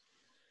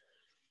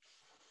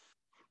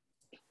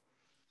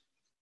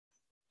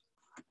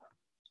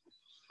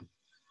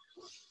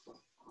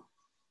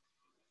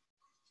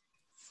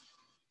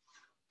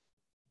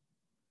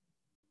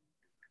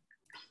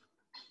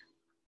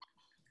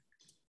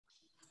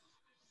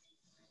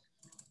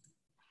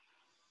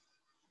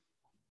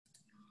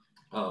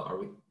 Oh, are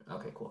we?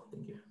 Okay, cool.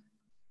 Thank you.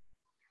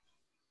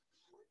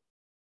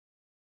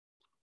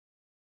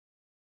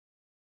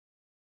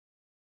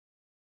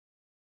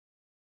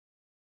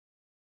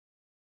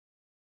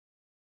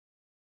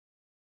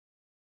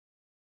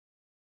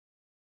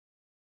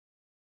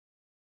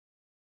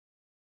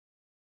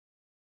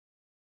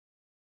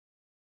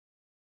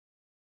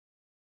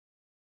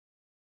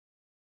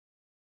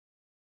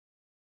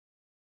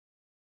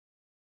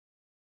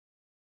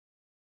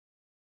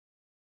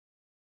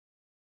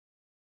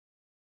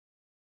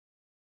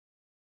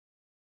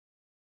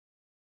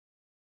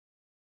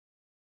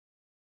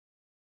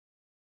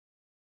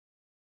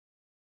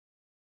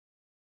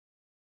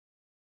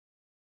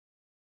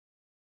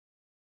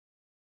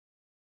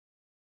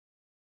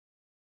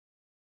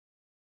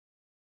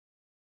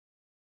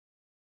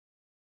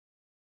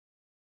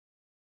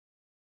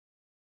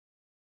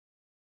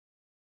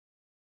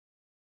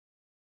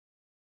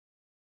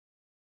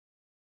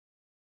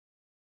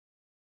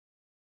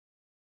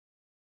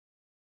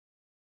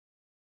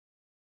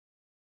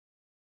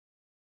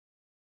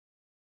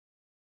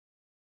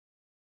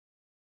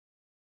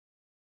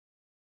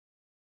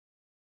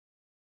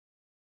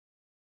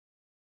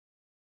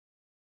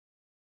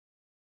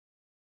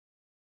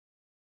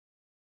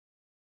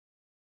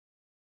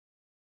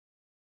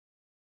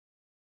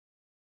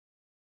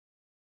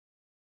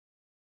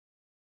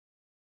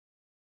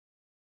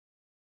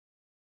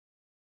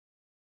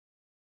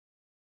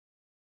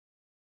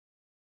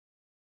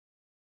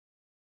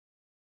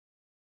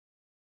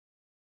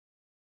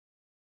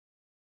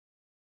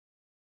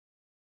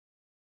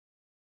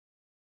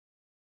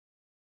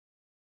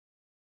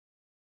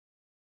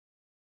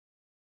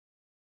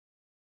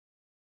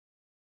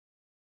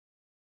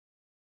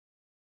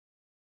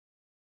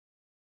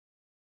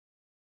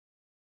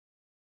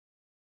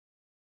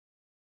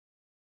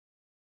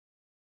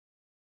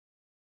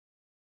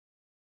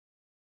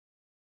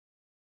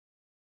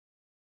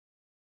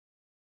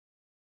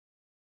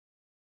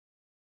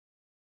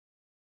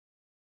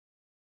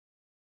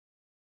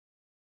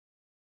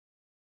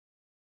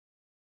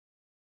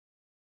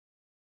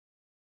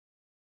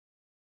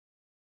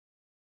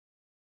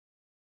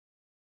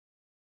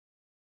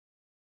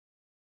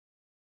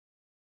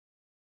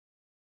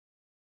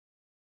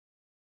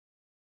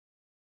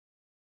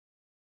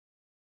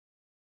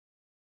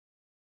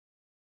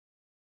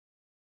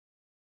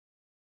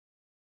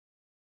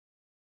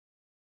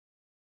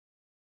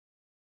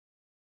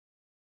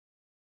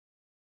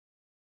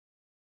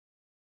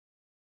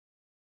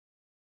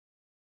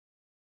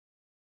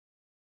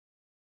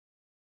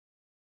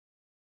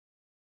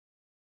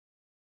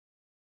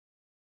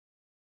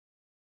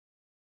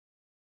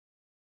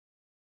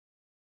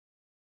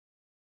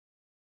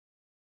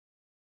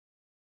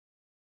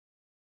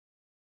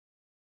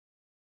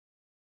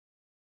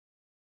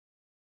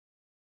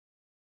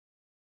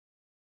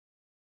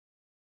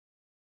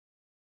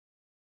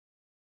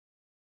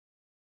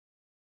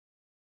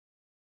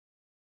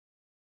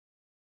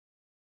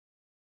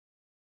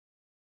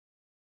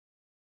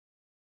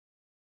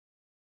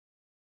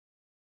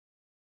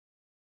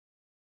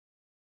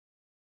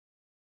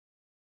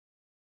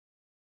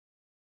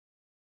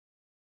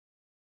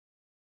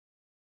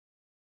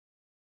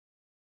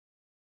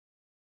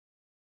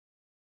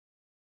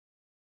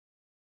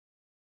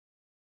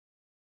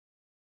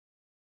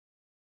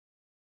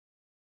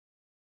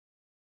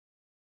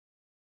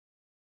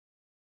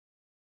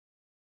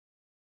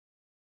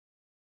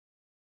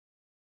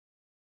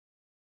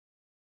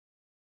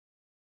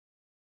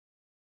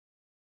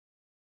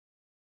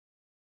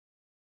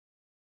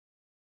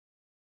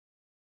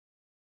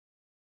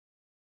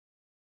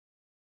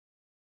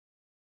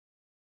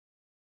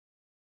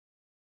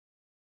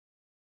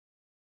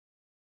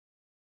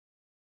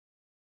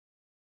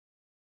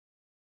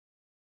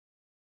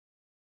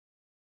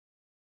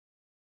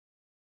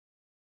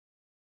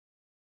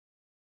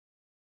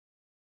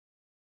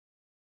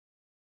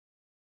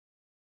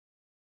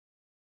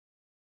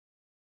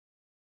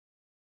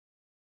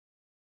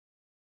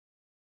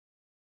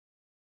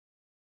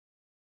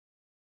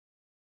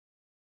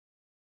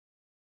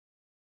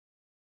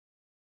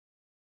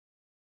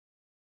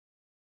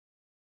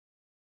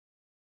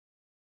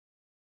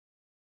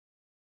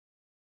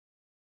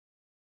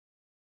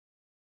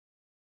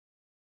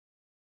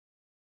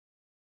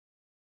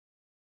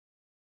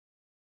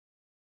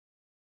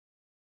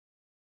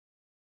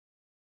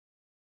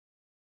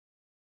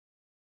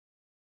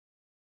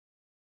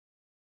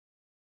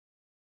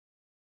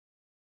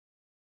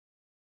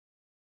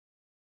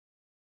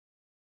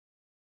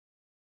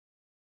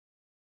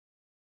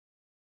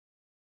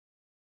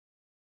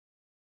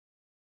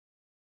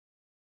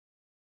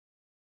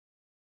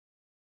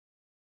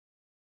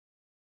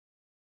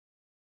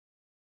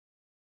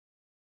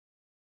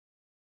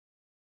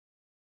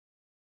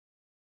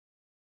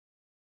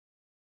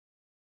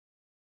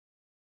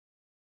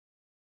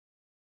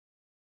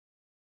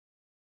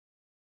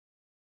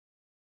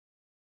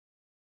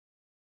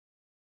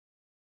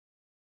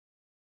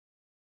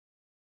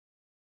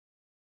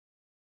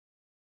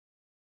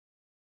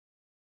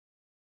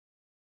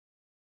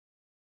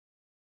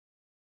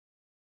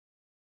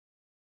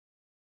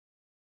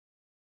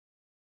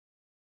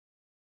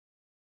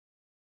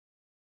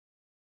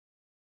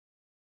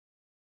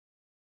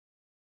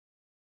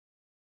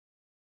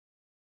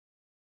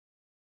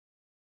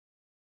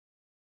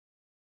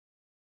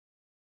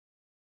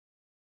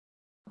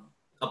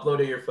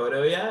 uploaded your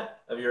photo yet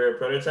of your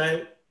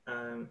prototype,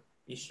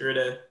 be sure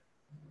to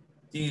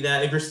do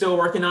that. If you're still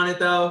working on it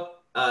though,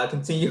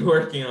 continue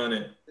working on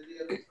it.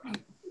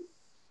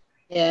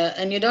 Yeah,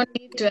 and you don't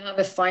need to have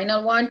a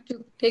final one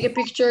to take a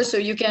picture, so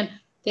you can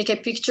take a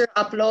picture,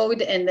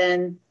 upload, and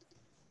then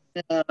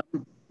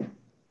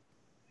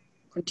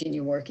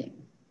continue working.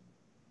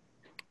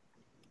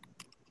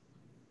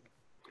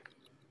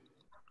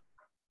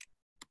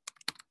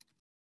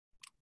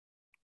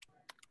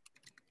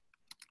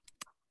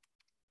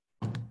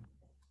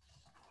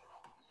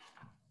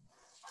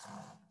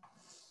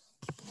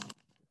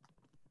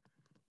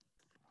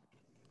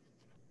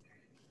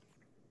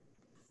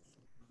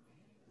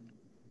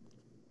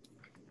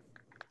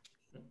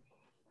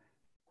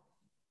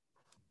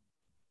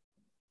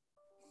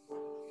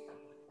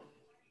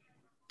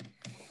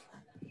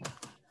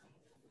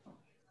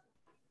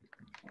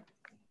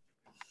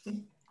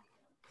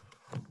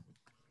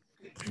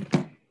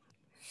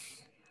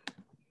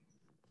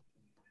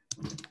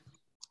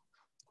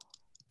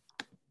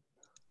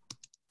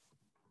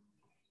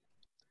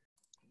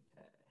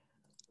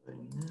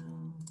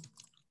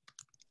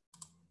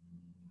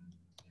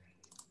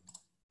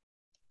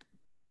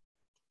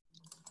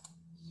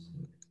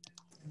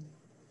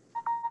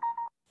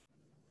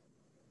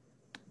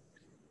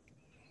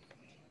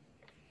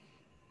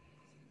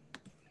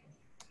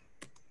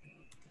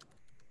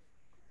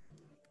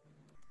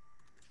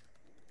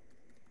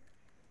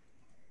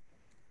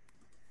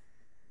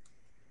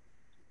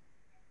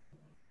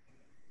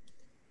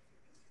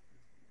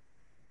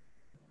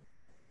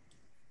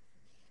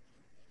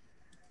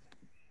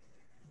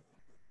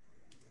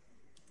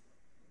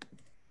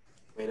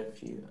 Wait a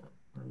few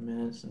more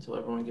minutes until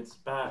everyone gets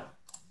back.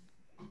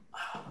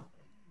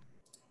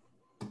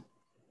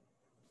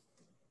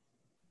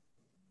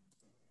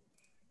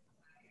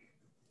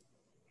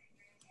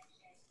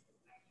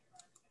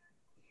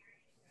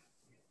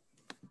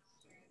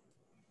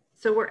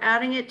 So we're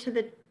adding it to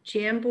the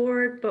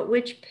Jamboard, but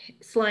which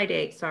slide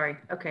 8? Sorry.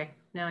 Okay,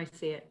 now I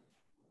see it.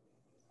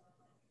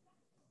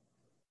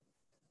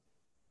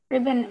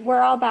 Ruben, we're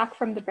all back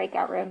from the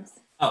breakout rooms.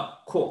 Oh,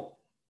 cool.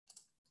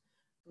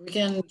 We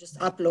can just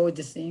upload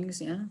the things,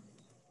 yeah.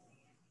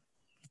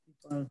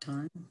 All the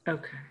time.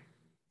 Okay.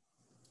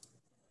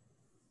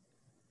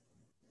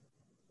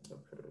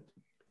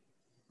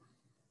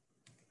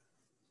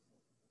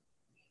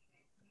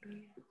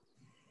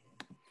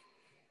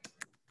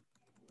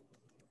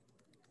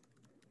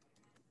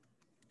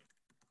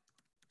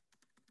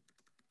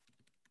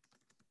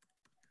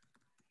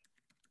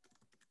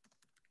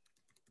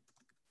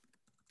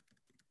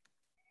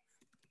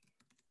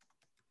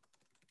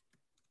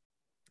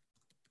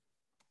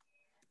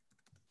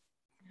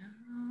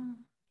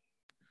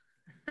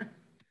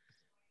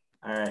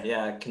 All right,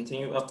 yeah,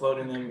 continue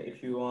uploading them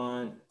if you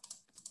want,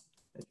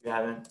 if you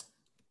haven't.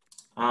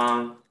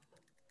 How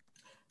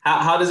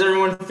does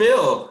everyone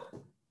feel?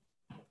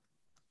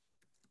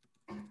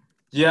 Do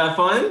you have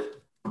fun?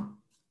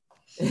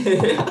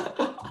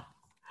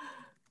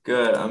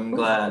 Good, I'm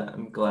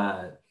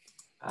glad.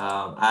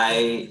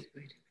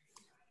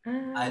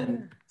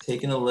 I'm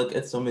taking a look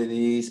at some of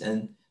these,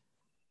 and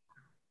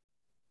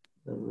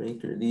the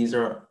raker, these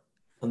are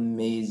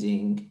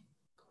amazing.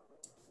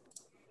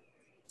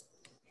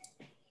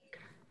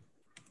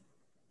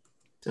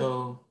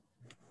 So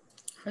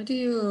How do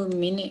you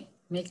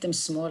make them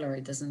smaller?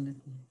 It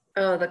doesn't.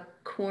 Oh, the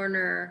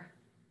corner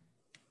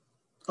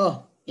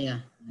Oh, yeah.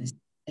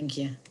 Thank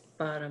you.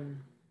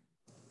 bottom.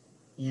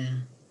 Yeah.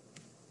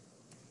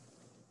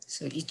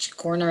 So each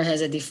corner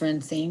has a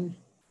different thing.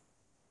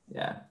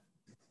 yeah.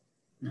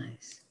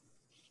 Nice.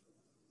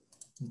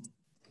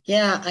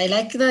 Yeah, I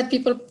like that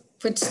people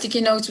put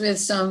sticky notes with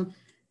some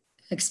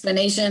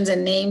explanations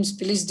and names.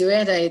 Please do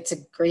it. It's a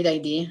great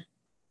idea.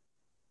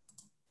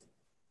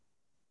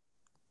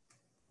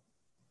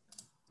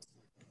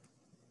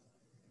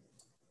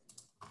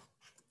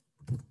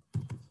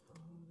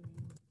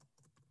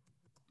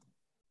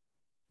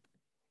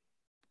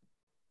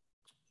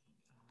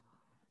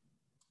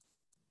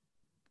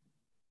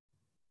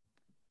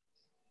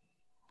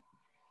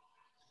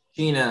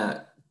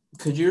 Gina,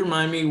 could you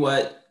remind me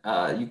what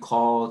you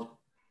called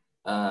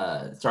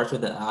starts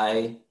with an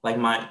I, like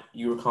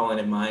you were calling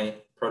it my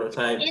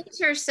prototype?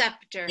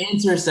 Interceptor.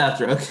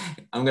 Interceptor. Okay,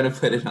 I'm gonna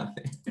put it on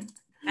there.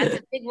 That's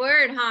a big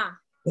word, huh?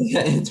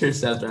 Yeah,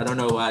 interceptor. I don't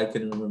know why I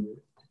couldn't remember.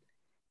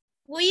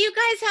 Will you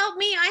guys help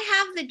me?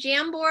 I have the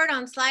Jamboard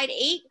on slide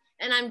 8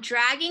 and I'm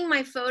dragging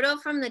my photo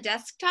from the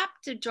desktop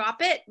to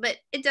drop it, but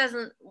it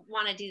doesn't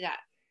want to do that.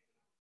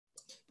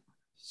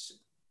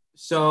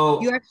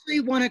 So You actually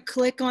want to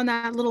click on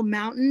that little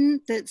mountain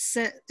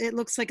it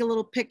looks like a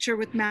little picture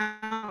with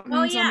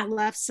mountains on the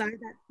left side of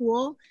that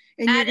tool.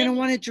 And you're going to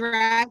want to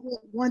drag it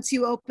once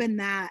you open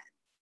that.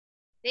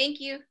 Thank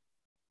you.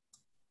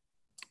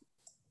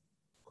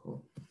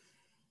 Cool.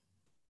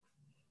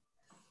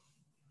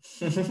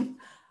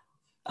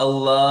 I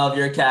love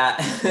your cat.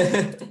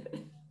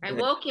 I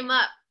woke him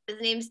up. His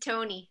name's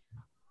Tony.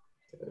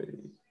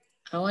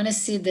 I want to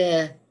see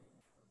the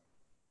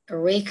a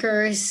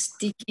raker,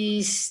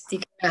 sticky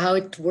sticker, how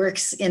it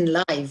works in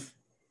live.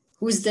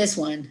 Who's this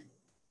one?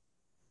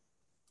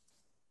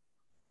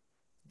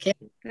 Okay.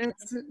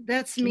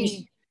 That's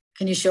me.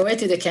 Can you show it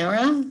to the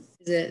camera?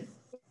 Is it?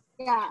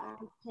 Yeah.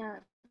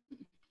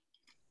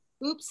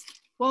 Oops.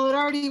 Well, it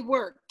already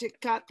worked.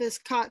 It got this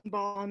cotton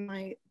ball on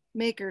my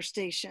maker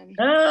station.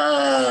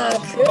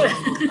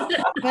 Oh,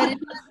 but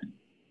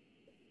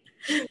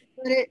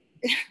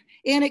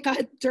it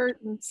got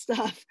dirt and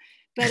stuff.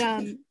 But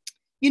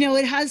you know,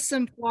 it has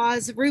some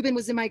flaws. Ruben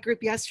was in my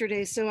group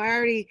yesterday, so I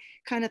already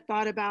kind of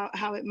thought about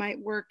how it might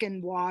work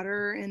in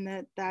water,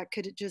 and that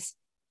could just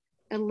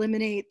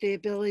eliminate the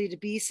ability to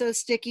be so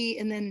sticky.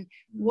 And then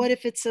what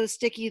if it's so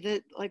sticky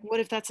that, like, what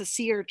if that's a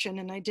sea urchin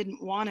and I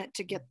didn't want it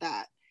to get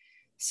that?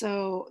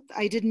 So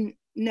I didn't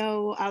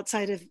know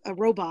outside of a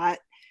robot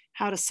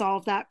how to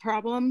solve that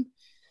problem.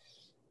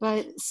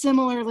 But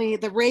similarly,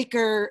 the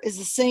raker is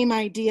the same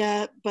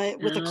idea, but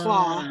with a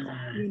claw,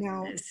 you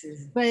know.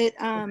 But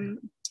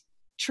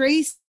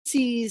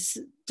Tracy's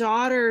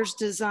daughter's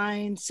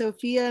design,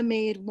 Sophia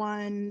made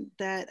one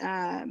that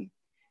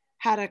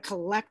had a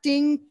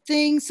collecting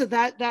thing, so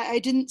that I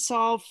didn't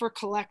solve for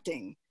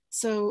collecting.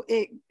 So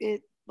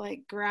it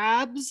like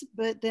grabs,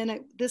 but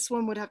then this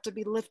one would have to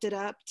be lifted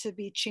up to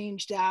be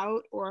changed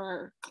out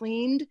or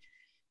cleaned.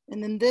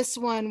 And then this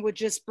one would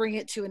just bring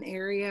it to an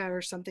area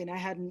or something. I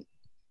hadn't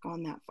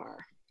gone that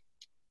far.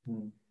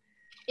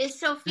 Is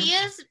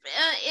Sophia's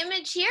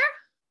image here?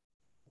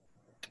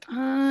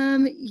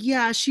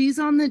 Yeah, she's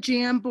on the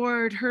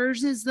Jamboard.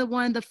 Hers is the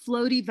one, the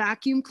floaty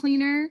vacuum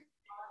cleaner,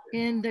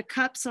 and the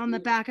cups on the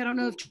back. I don't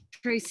know if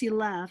Tracy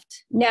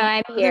left. No,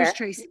 I'm here. There's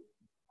Tracy.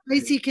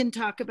 Tracy can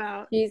talk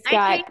about. She's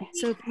got,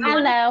 Sophia.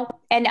 hello.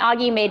 And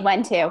Augie made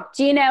one too.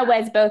 Gina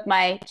was both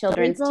my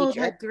children's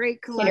teacher,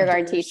 great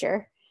kindergarten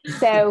teacher.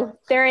 So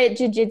they're at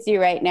jiu-jitsu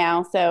right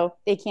now, so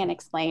they can't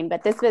explain.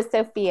 But this was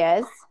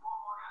Sophia's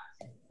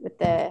with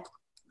the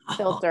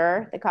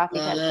filter, the coffee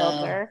cup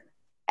filter.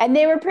 And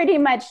they were pretty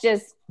much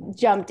just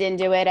jumped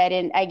into it.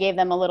 I gave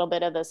them a little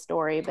bit of the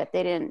story, but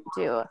they didn't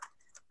do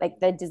like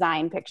the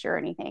design picture or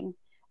anything.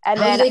 And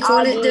how then do they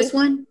call it, this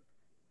one?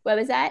 What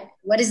was that?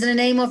 What is the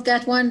name of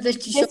that one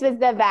that you showed? This was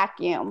the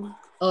vacuum.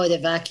 Oh, the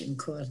vacuum,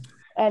 cool.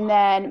 And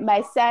then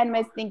my son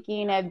was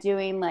thinking of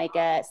doing like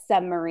a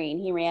submarine.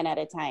 He ran out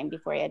of time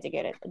before he had to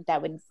go to,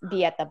 that would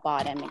be at the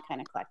bottom and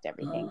kind of collect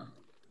everything.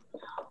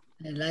 Oh,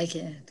 I like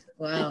it.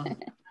 Wow.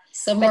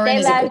 But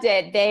they loved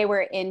it. They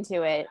were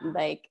into it.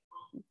 Like,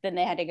 then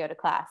they had to go to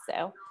class.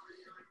 So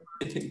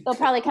they'll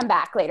probably come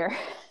back later.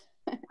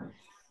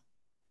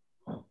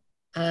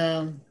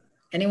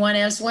 Anyone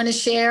else want to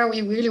share?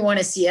 We really want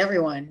to see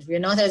everyone. We're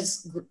not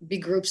as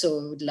big group, so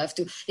we would love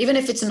to, even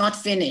if it's not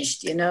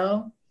finished, you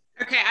know?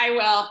 Okay, I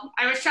will.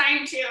 I was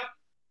trying to,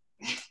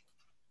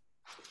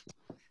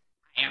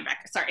 I am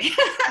back, sorry.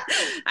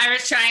 I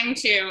was trying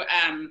to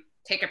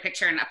take a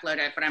picture and upload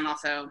it, but I'm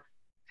also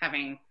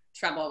having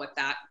trouble with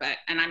that,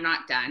 and I'm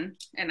not done,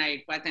 and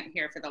I wasn't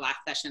here for the last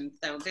session.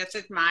 So this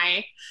is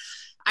my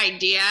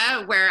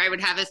idea where I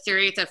would have a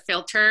series of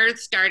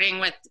filters starting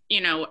with,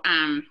 you know,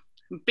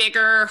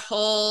 bigger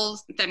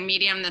holes than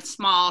medium than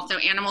small, so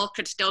animals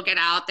could still get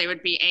out. They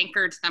would be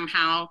anchored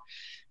somehow,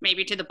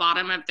 maybe to the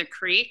bottom of the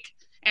creek,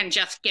 and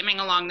just skimming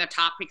along the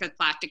top, because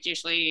plastic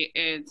usually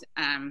is,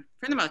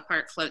 for the most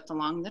part, floats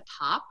along the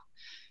top.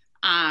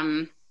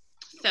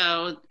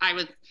 So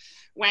I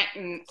went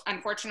and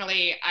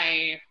unfortunately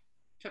I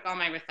took all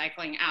my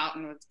recycling out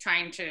and was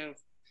trying to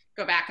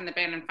go back in the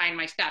bin and find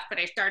my stuff, but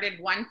I started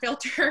one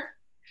filter.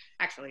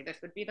 Actually, this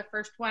would be the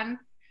first one,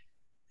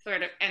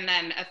 sort of, and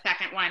then a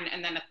second one,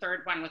 and then a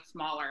third one with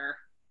smaller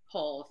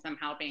holes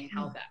somehow being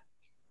held up.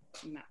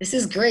 This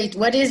is great.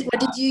 What did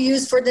you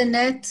use for the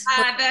net?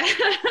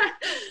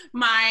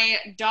 My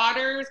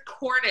daughter's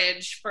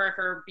cordage for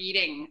her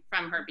beading,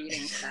 from her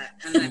beading set,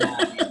 and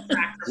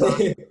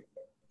then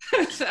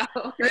so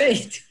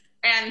great.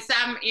 And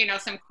some, you know,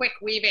 some quick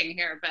weaving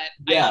here, but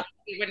yeah,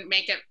 it wouldn't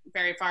make it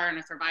very far in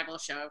a survival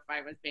show if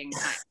I was being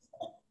kind.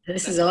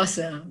 This is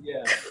awesome.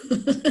 Yeah.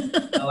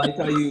 I like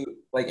how you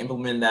like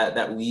implement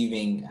that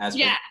weaving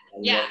aspect.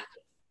 Yeah.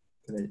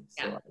 Yeah.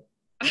 So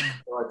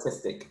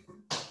artistic.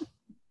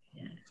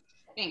 Yeah.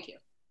 Thank you.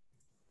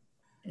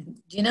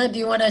 Gina, do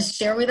you want to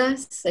share with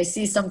us? I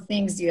see some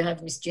things you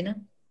have, Miss Gina.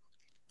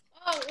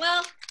 Oh,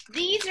 well,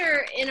 these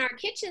are in our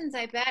kitchens,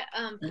 I bet.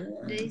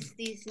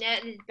 These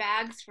netted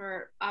bags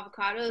for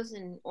avocados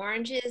and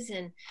oranges,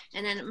 and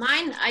then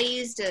mine, I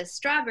used a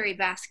strawberry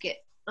basket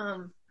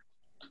and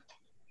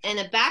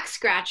a back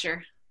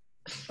scratcher.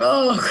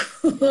 Oh,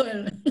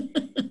 cool.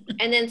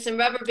 And then some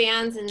rubber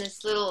bands and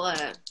this little,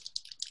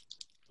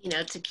 you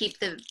know, to keep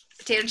the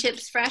potato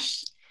chips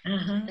fresh.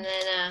 And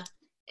then,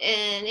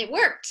 and it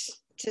worked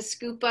to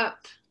scoop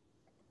up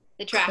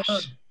the trash.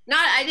 Cool.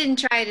 I didn't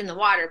try it in the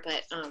water,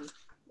 but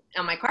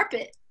on my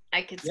carpet,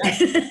 I could.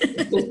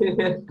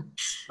 Yeah.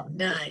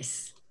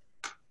 Nice.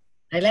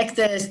 I like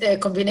the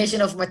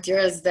combination of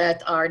materials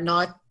that are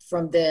not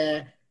from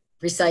the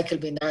recycle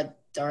bin, that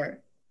are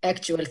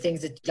actual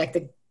things that, like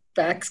the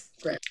back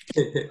scratch.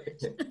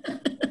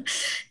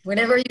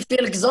 Whenever you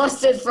feel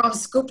exhausted from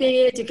scooping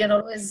it, you can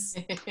always.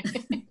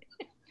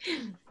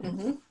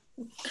 Mm-hmm.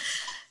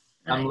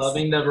 I'm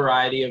loving the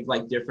variety of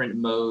like different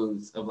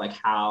modes of like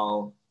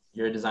how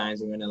your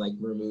designs are gonna like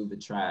remove the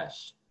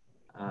trash.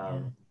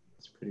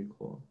 It's pretty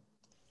cool.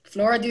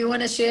 Flora, do you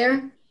want to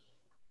share?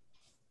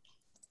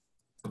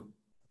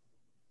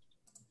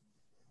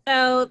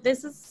 So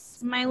this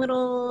is my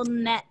little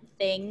net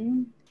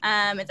thing.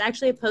 It's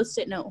actually a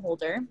Post-it note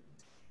holder.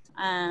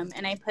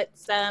 And I put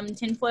some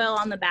tinfoil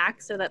on the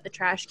back so that the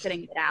trash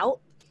couldn't get out.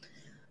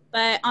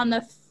 But on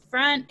the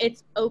front,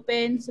 it's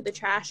open so the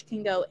trash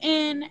can go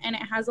in, and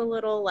it has a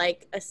little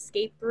like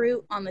escape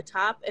route on the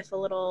top if a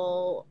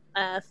little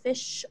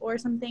fish or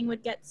something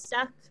would get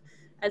stuck,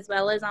 as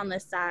well as on the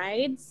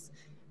sides.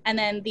 And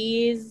then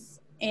these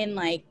in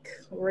like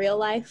real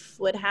life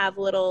would have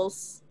little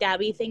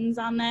stabby things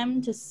on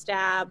them to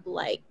stab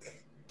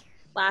like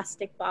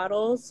plastic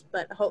bottles,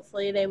 but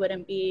hopefully they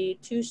wouldn't be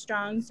too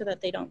strong so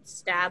that they don't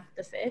stab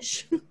the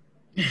fish. But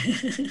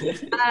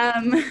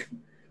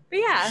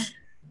yeah.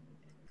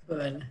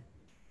 Good.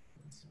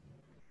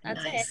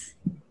 That's nice.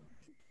 it.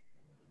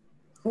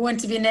 Who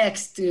wants to be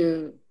next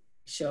to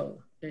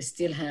show? They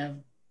still have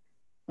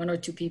one or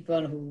two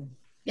people who,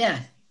 yeah,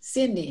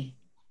 Cindy.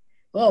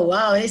 Oh,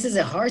 wow, this is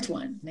a hard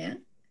one,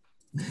 man.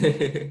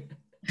 So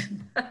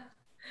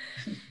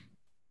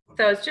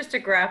it's just a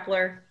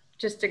grappler,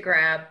 just a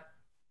grab.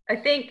 I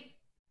think,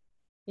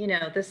 you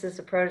know, this is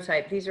a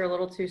prototype. These are a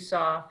little too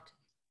soft,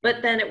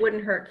 but then it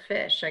wouldn't hurt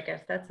fish. I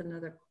guess that's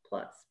another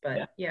plus,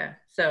 but yeah.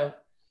 So,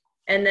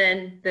 and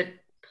then the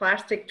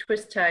plastic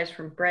twist ties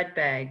from bread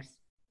bags.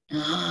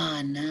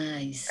 Ah,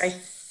 nice. I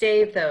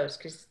save those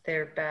because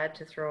they're bad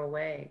to throw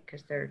away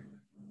because they're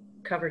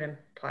covered in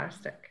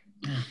plastic.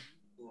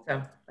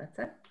 So that's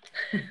it.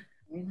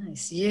 Very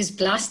nice. Use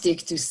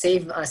plastic to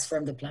save us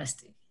from the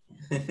plastic.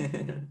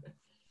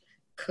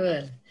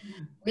 Cool.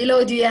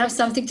 Willow, do you have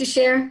something to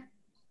share?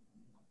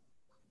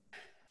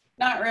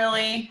 Not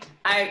really.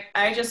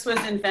 I just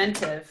was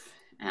inventive,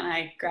 and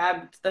I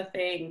grabbed the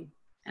thing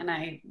and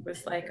I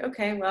was like,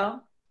 okay,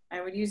 well,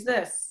 I would use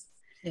this.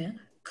 Yeah,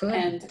 cool.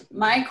 And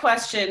my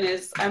question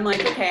is, I'm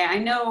like, okay, I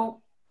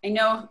know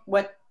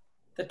what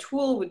the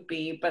tool would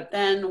be, but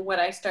then what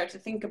I start to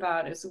think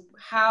about is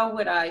how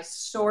would I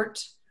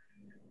sort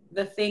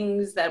the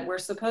things that were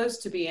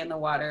supposed to be in the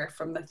water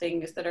from the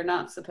things that are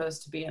not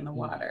supposed to be in the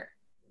water.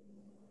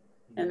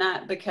 And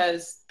that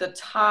because the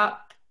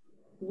top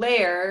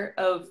layer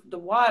of the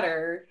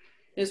water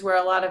is where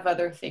a lot of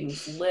other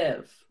things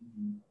live.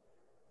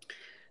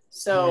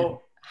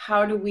 So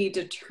how do we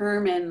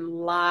determine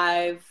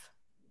live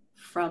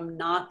from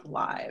not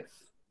live?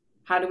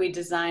 How do we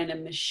design a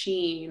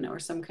machine or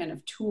some kind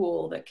of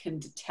tool that can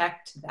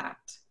detect that?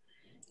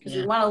 Because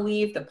we want to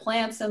leave the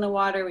plants in the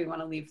water. We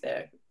want to leave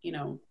the, you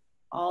know,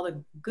 all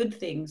the good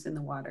things in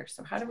the water.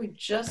 So how do we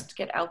just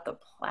get out the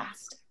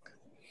plastic?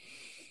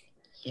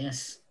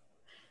 Yes.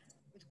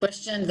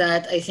 Question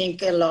that I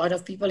think a lot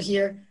of people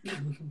here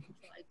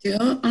do.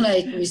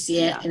 Like we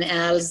see in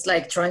Al's,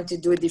 like trying to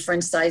do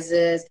different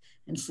sizes,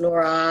 and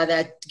Flora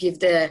that give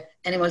the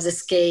animals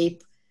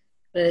escape.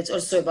 But it's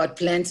also about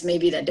plants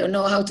maybe that don't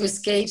know how to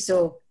escape.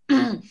 So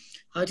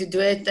how to do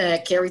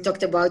it. Carrie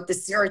talked about the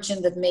sea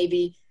urchin that may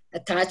be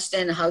attached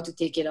and how to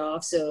take it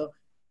off. So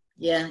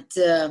yeah,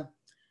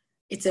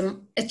 it's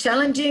a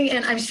challenging,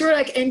 and I'm sure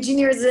like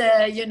engineers,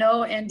 you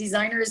know, and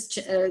designers,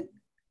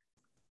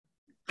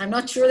 I'm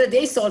not sure that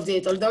they solved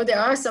it, although there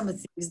are some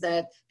things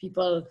that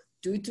people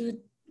do to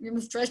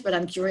remove trash, but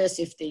I'm curious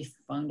if they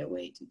found a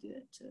way to do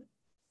it. So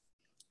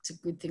it's a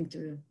good thing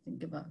to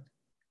think about.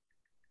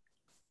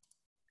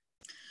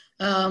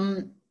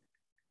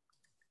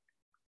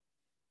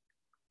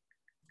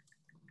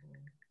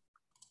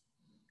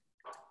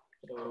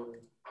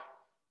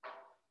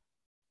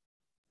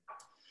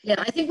 Yeah,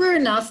 I think we're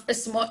enough. A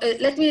small.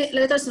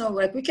 Let us know.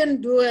 Like we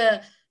can do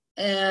a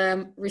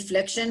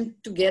reflection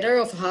together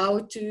of how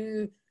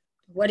to.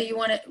 What do you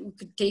want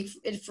to take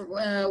it for,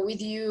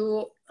 with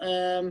you?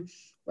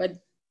 What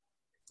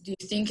do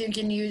you think you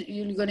can use?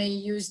 You're gonna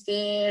use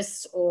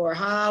this, or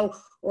how,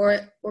 or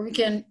we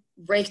can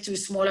break to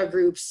smaller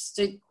groups.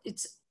 So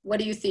it's. What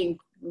do you think?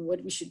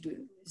 What we should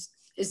do?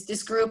 Is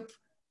this group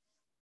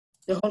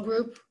the whole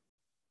group?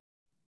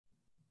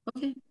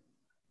 Okay,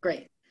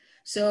 great.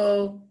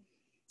 So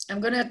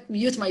I'm gonna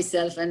mute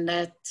myself and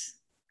let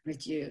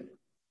you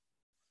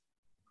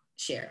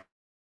share.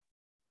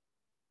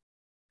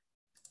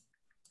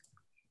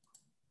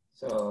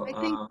 So I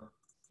think,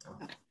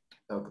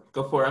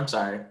 go for it. I'm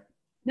sorry.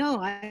 No,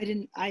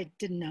 I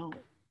didn't know.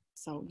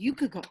 So you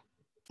could go,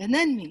 and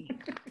then me.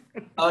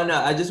 Oh no,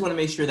 I just want to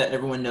make sure that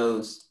everyone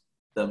knows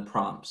the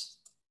prompts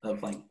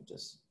of like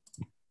just.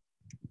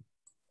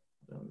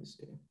 Let me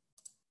see.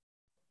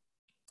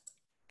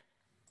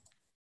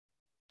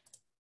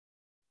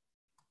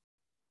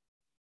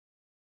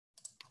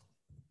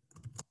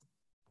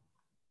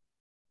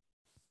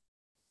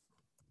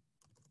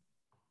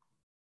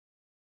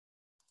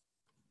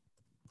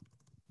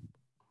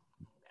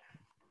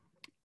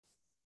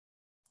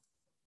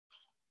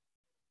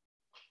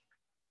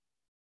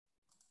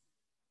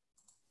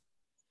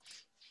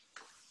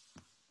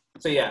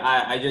 So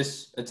yeah, I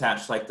just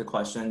attached like the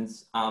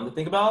questions to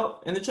think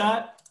about in the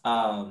chat.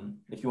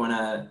 If you want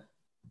to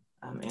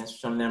answer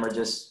some of them or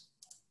just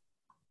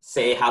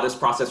say how this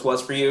process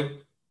was for you,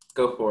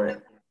 go for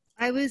it.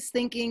 I was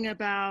thinking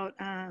about,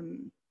 I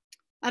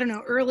don't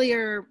know,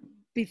 earlier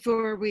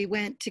before we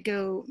went to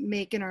go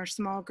make in our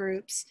small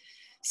groups,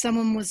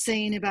 someone was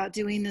saying about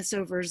doing this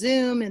over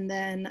Zoom, and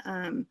then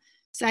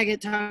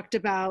Saget talked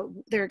about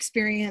their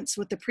experience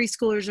with the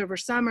preschoolers over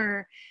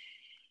summer.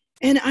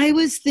 And I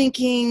was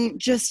thinking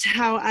just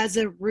how as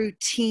a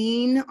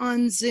routine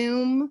on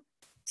Zoom,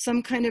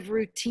 some kind of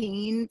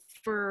routine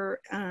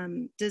for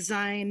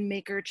Design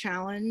Maker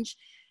Challenge,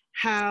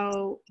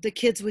 how the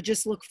kids would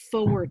just look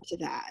forward to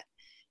that.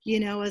 You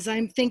know, as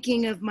I'm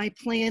thinking of my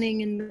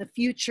planning in the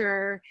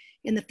future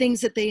and the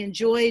things that they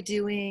enjoy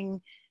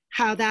doing,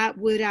 how that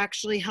would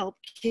actually help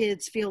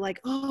kids feel like,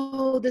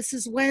 oh, this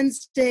is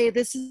Wednesday,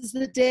 this is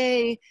the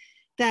day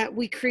that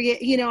we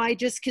create. You know, I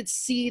just could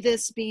see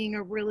this being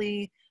a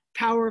really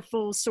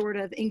powerful sort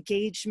of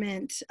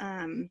engagement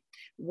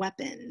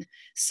weapon.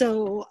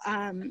 So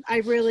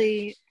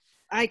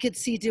I could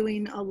see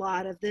doing a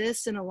lot of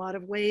this in a lot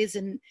of ways.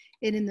 And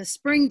in the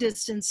spring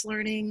distance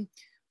learning,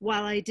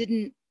 while I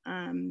didn't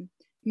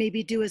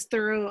maybe do as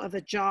thorough of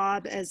a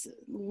job as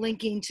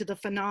linking to the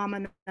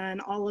phenomena and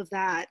all of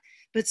that,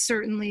 but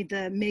certainly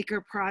the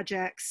maker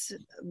projects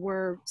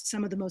were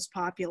some of the most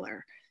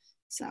popular.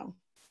 So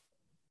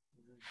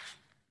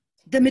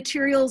the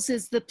materials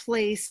is the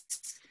place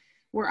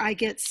where I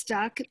get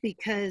stuck,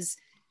 because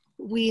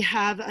we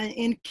have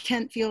in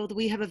Kentfield,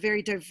 we have a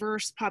very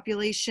diverse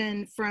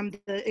population, from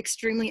the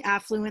extremely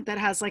affluent that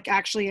has like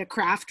actually a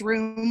craft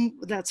room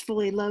that's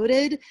fully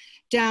loaded,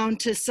 down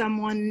to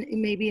someone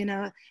maybe in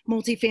a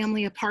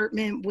multifamily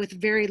apartment with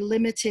very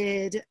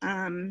limited.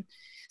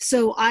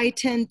 So I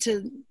tend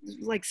to,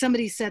 like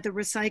somebody said, the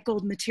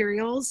recycled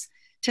materials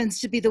tends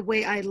to be the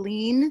way I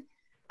lean.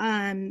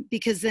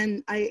 Because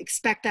then I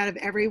expect that of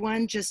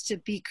everyone, just to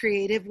be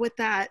creative with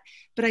that.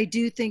 But I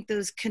do think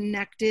those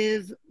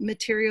connective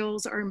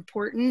materials are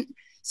important.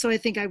 So I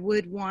think I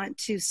would want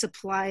to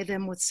supply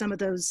them with some of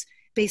those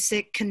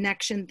basic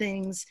connection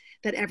things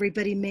that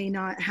everybody may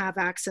not have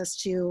access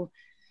to,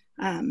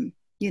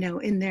 you know,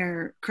 in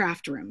their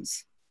craft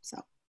rooms.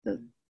 So, but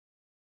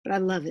I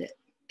love it.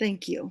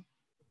 Thank you.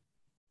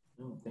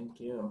 Oh, thank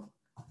you.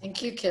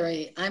 Thank you,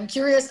 Carrie. I'm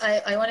curious,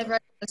 I want everyone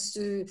else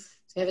to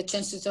have a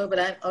chance to talk, but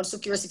I'm also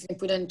curious if you can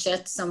put in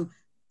chat some,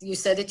 you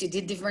said that you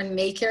did different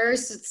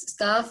makers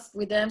stuff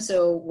with them.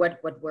 So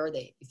what were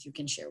they? If you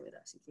can share with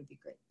us, it would be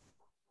great.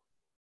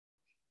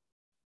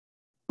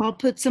 I'll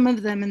put some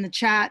of them in the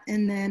chat,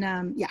 and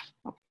then, yeah.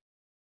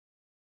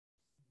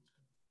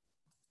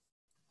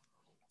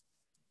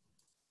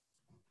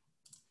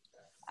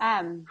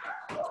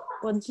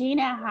 Well,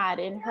 Gina had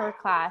in her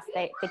class,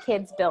 the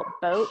kids built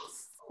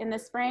boats in the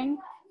spring,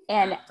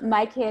 and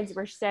my kids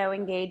were so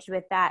engaged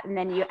with that. And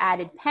then you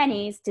added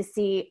pennies to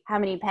see how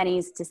many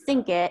pennies to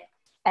sink it,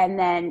 and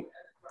then,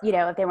 you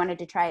know, if they wanted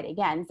to try it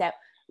again. So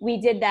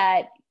we did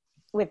that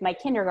with my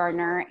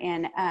kindergartner,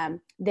 and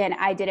then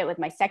I did it with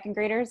my second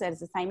graders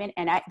as assignment.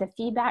 And the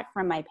feedback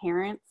from my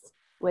parents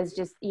was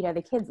just, you know,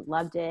 the kids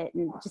loved it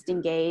and just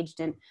engaged.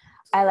 And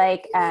I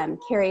like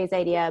Carrie's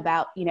idea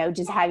about, you know,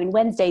 just having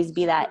Wednesdays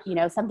be that, you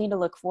know, something to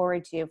look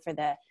forward to for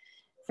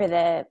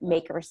the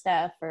maker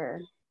stuff,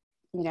 or,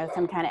 you know,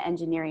 some kind of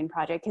engineering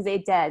project, because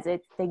the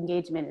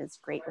engagement is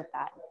great with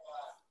that.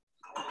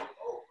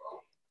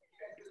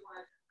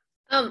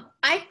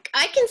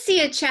 I can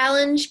see a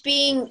challenge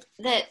being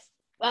that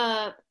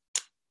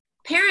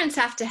parents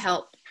have to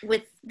help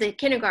with the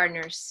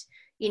kindergartners.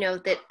 You know,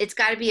 that it's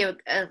got to be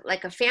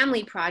like a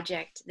family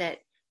project, that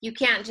you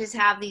can't just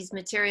have these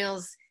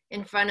materials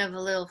in front of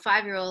a little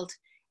 5-year-old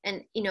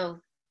and, you know,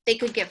 they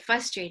could get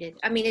frustrated.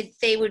 I mean,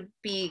 they would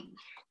be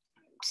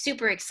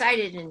super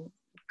excited,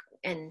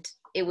 and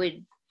it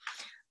would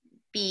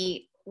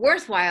be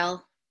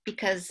worthwhile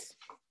because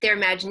their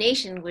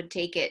imagination would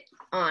take it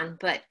on.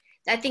 But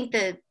I think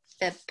the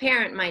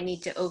parent might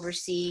need to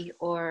oversee,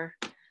 or,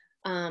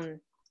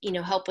 you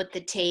know, help with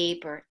the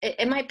tape, or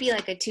it might be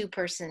like a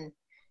 2-person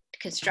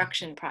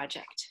construction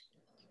project.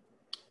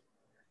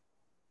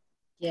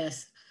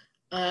 Yes.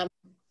 I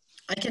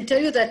can tell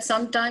you that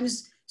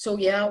sometimes, so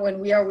yeah, when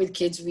we are with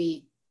kids,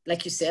 we,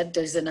 like you said,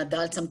 there's an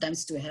adult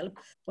sometimes to help.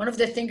 One of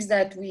the things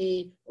that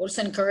we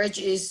also encourage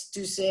is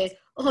to say,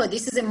 oh,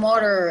 this is a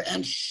motor,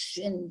 and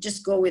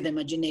just go with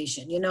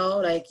imagination, you know,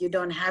 like you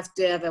don't have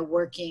to have a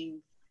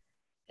working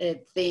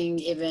thing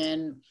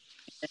even.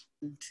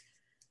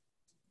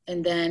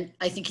 And then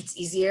I think it's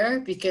easier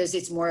because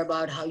it's more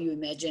about how you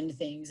imagine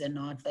things and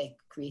not like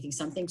creating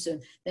something. So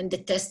then the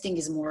testing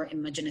is more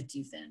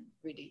imaginative than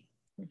really.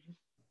 Mm-hmm.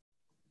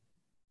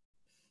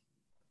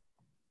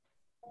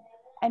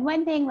 And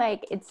one thing,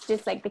 like, it's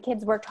just like the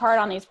kids worked hard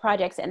on these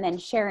projects and then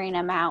sharing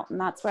them out. And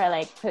that's where I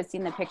like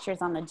posting the pictures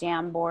on the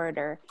jam board,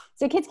 or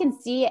so kids can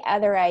see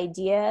other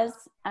ideas.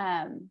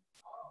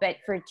 But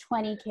for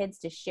 20 kids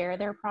to share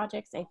their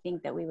projects, I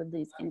think that we would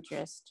lose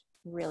interest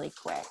really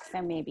quick.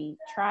 So maybe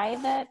try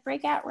the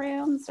breakout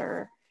rooms,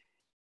 or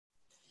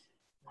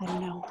I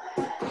don't know.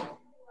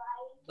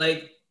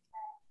 Like,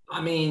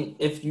 I mean,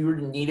 if you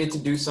needed to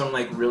do some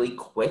like really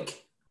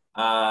quick,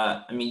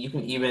 I mean, you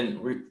can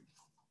even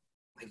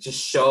like just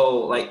show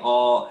like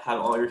have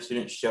all your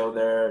students show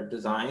their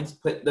designs,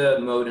 put the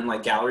mode in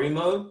like gallery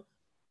mode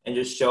and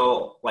just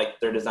show like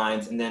their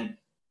designs, and then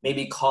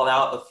maybe call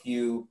out a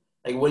few,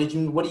 like, what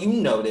do you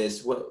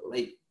notice? What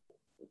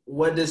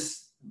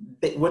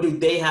do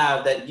they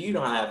have that you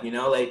don't have, you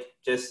know, like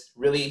just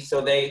really,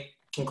 so they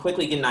can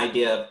quickly get an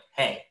idea of,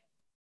 hey,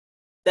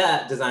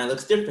 that design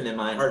looks different than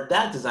mine, or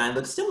that design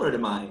looks similar to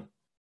mine.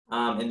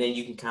 And then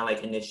you can kind of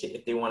like initiate,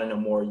 if they want to know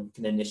more, you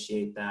can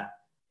initiate that,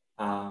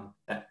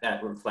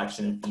 that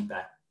reflection and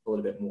feedback a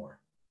little bit more.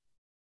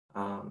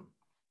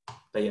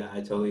 But yeah, I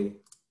totally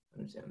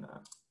understand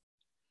that.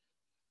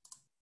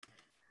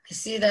 I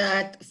see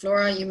that,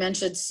 Flora, you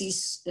mentioned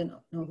CISO,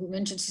 no, who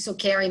mentioned CISO?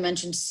 Carrie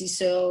mentioned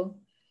CISO.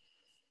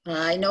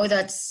 I know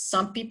that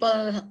some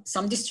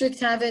districts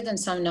have it and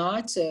some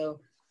not, so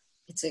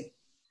it's a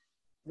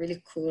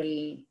really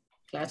cool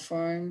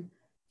platform.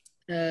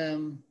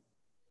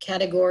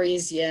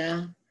 Categories,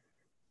 yeah.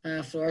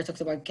 Flora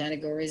talked about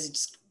categories,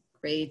 it's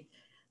great.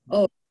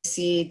 Oh, I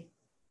see.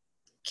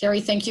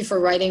 Carrie, thank you for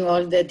writing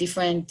all the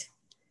different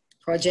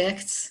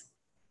projects.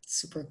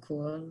 Super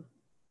cool.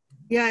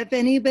 Yeah, if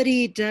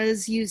anybody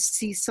does use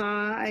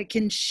Seesaw, I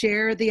can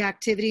share the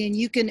activity and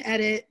you can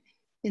edit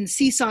in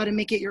Seesaw to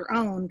make it your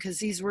own, because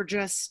these were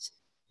just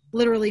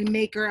literally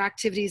maker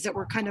activities that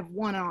were kind of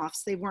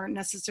one-offs. They weren't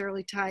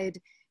necessarily tied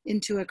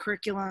into a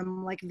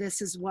curriculum like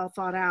this is well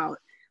thought out.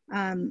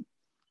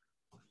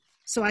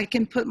 So I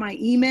can put my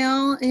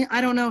email in.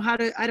 I don't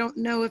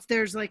know if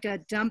there's like a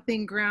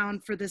dumping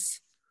ground for this,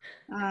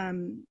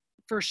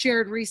 for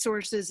shared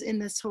resources in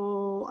this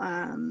whole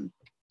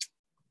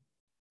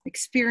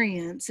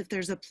experience, if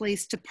there's a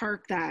place to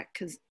park that,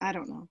 because I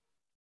don't know.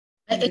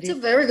 It's a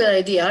very good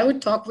idea. I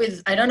would talk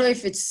with, I don't know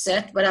if it's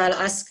set, but I'll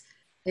ask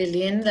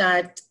Eileen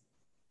that,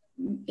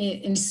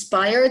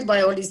 inspired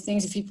by all these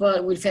things, if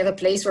people will have a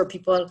place where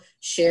people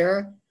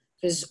share.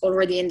 There's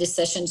already in this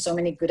session so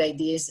many good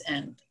ideas,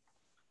 and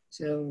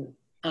so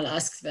I'll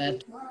ask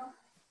that.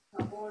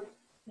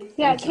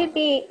 Yeah, it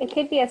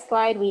could be a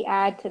slide we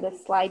add to the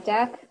slide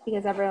deck,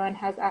 because everyone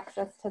has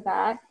access to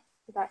that.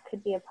 So that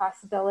could be a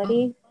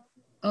possibility.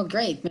 Oh,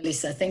 great,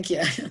 Melissa, thank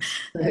you.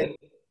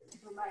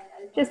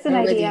 Just an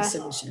idea.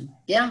 Solution.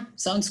 Yeah,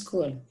 sounds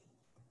cool.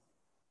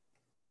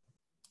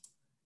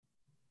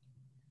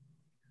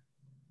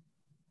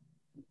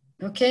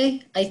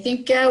 Okay, I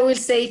think we'll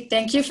say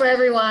thank you for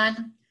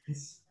everyone.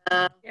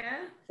 For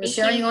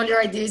sharing all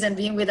your ideas and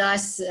being with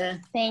us.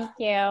 Thank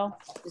you.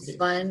 It's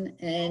fun,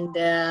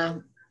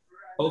 and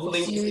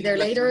hopefully see you either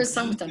later or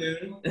sometime.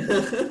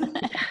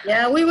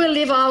 Yeah, we will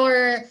leave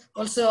our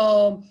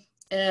also.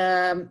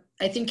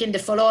 I think in the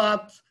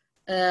follow-up,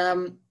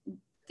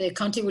 the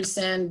county will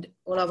send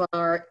all of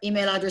our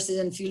email addresses,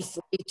 and feel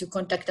free to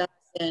contact us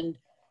and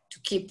to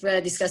keep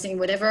discussing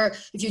whatever.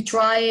 If you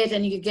try it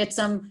and you get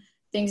some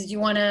things you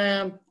want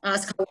to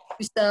ask how to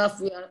do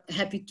stuff, we are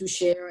happy to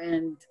share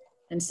and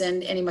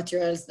send any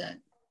materials that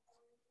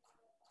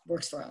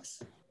works for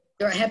us.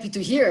 We're happy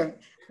to hear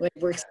what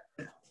works.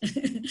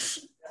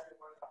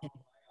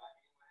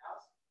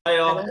 Bye,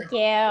 all. Thank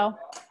you.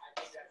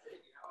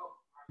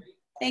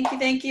 Thank you.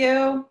 Thank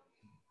you.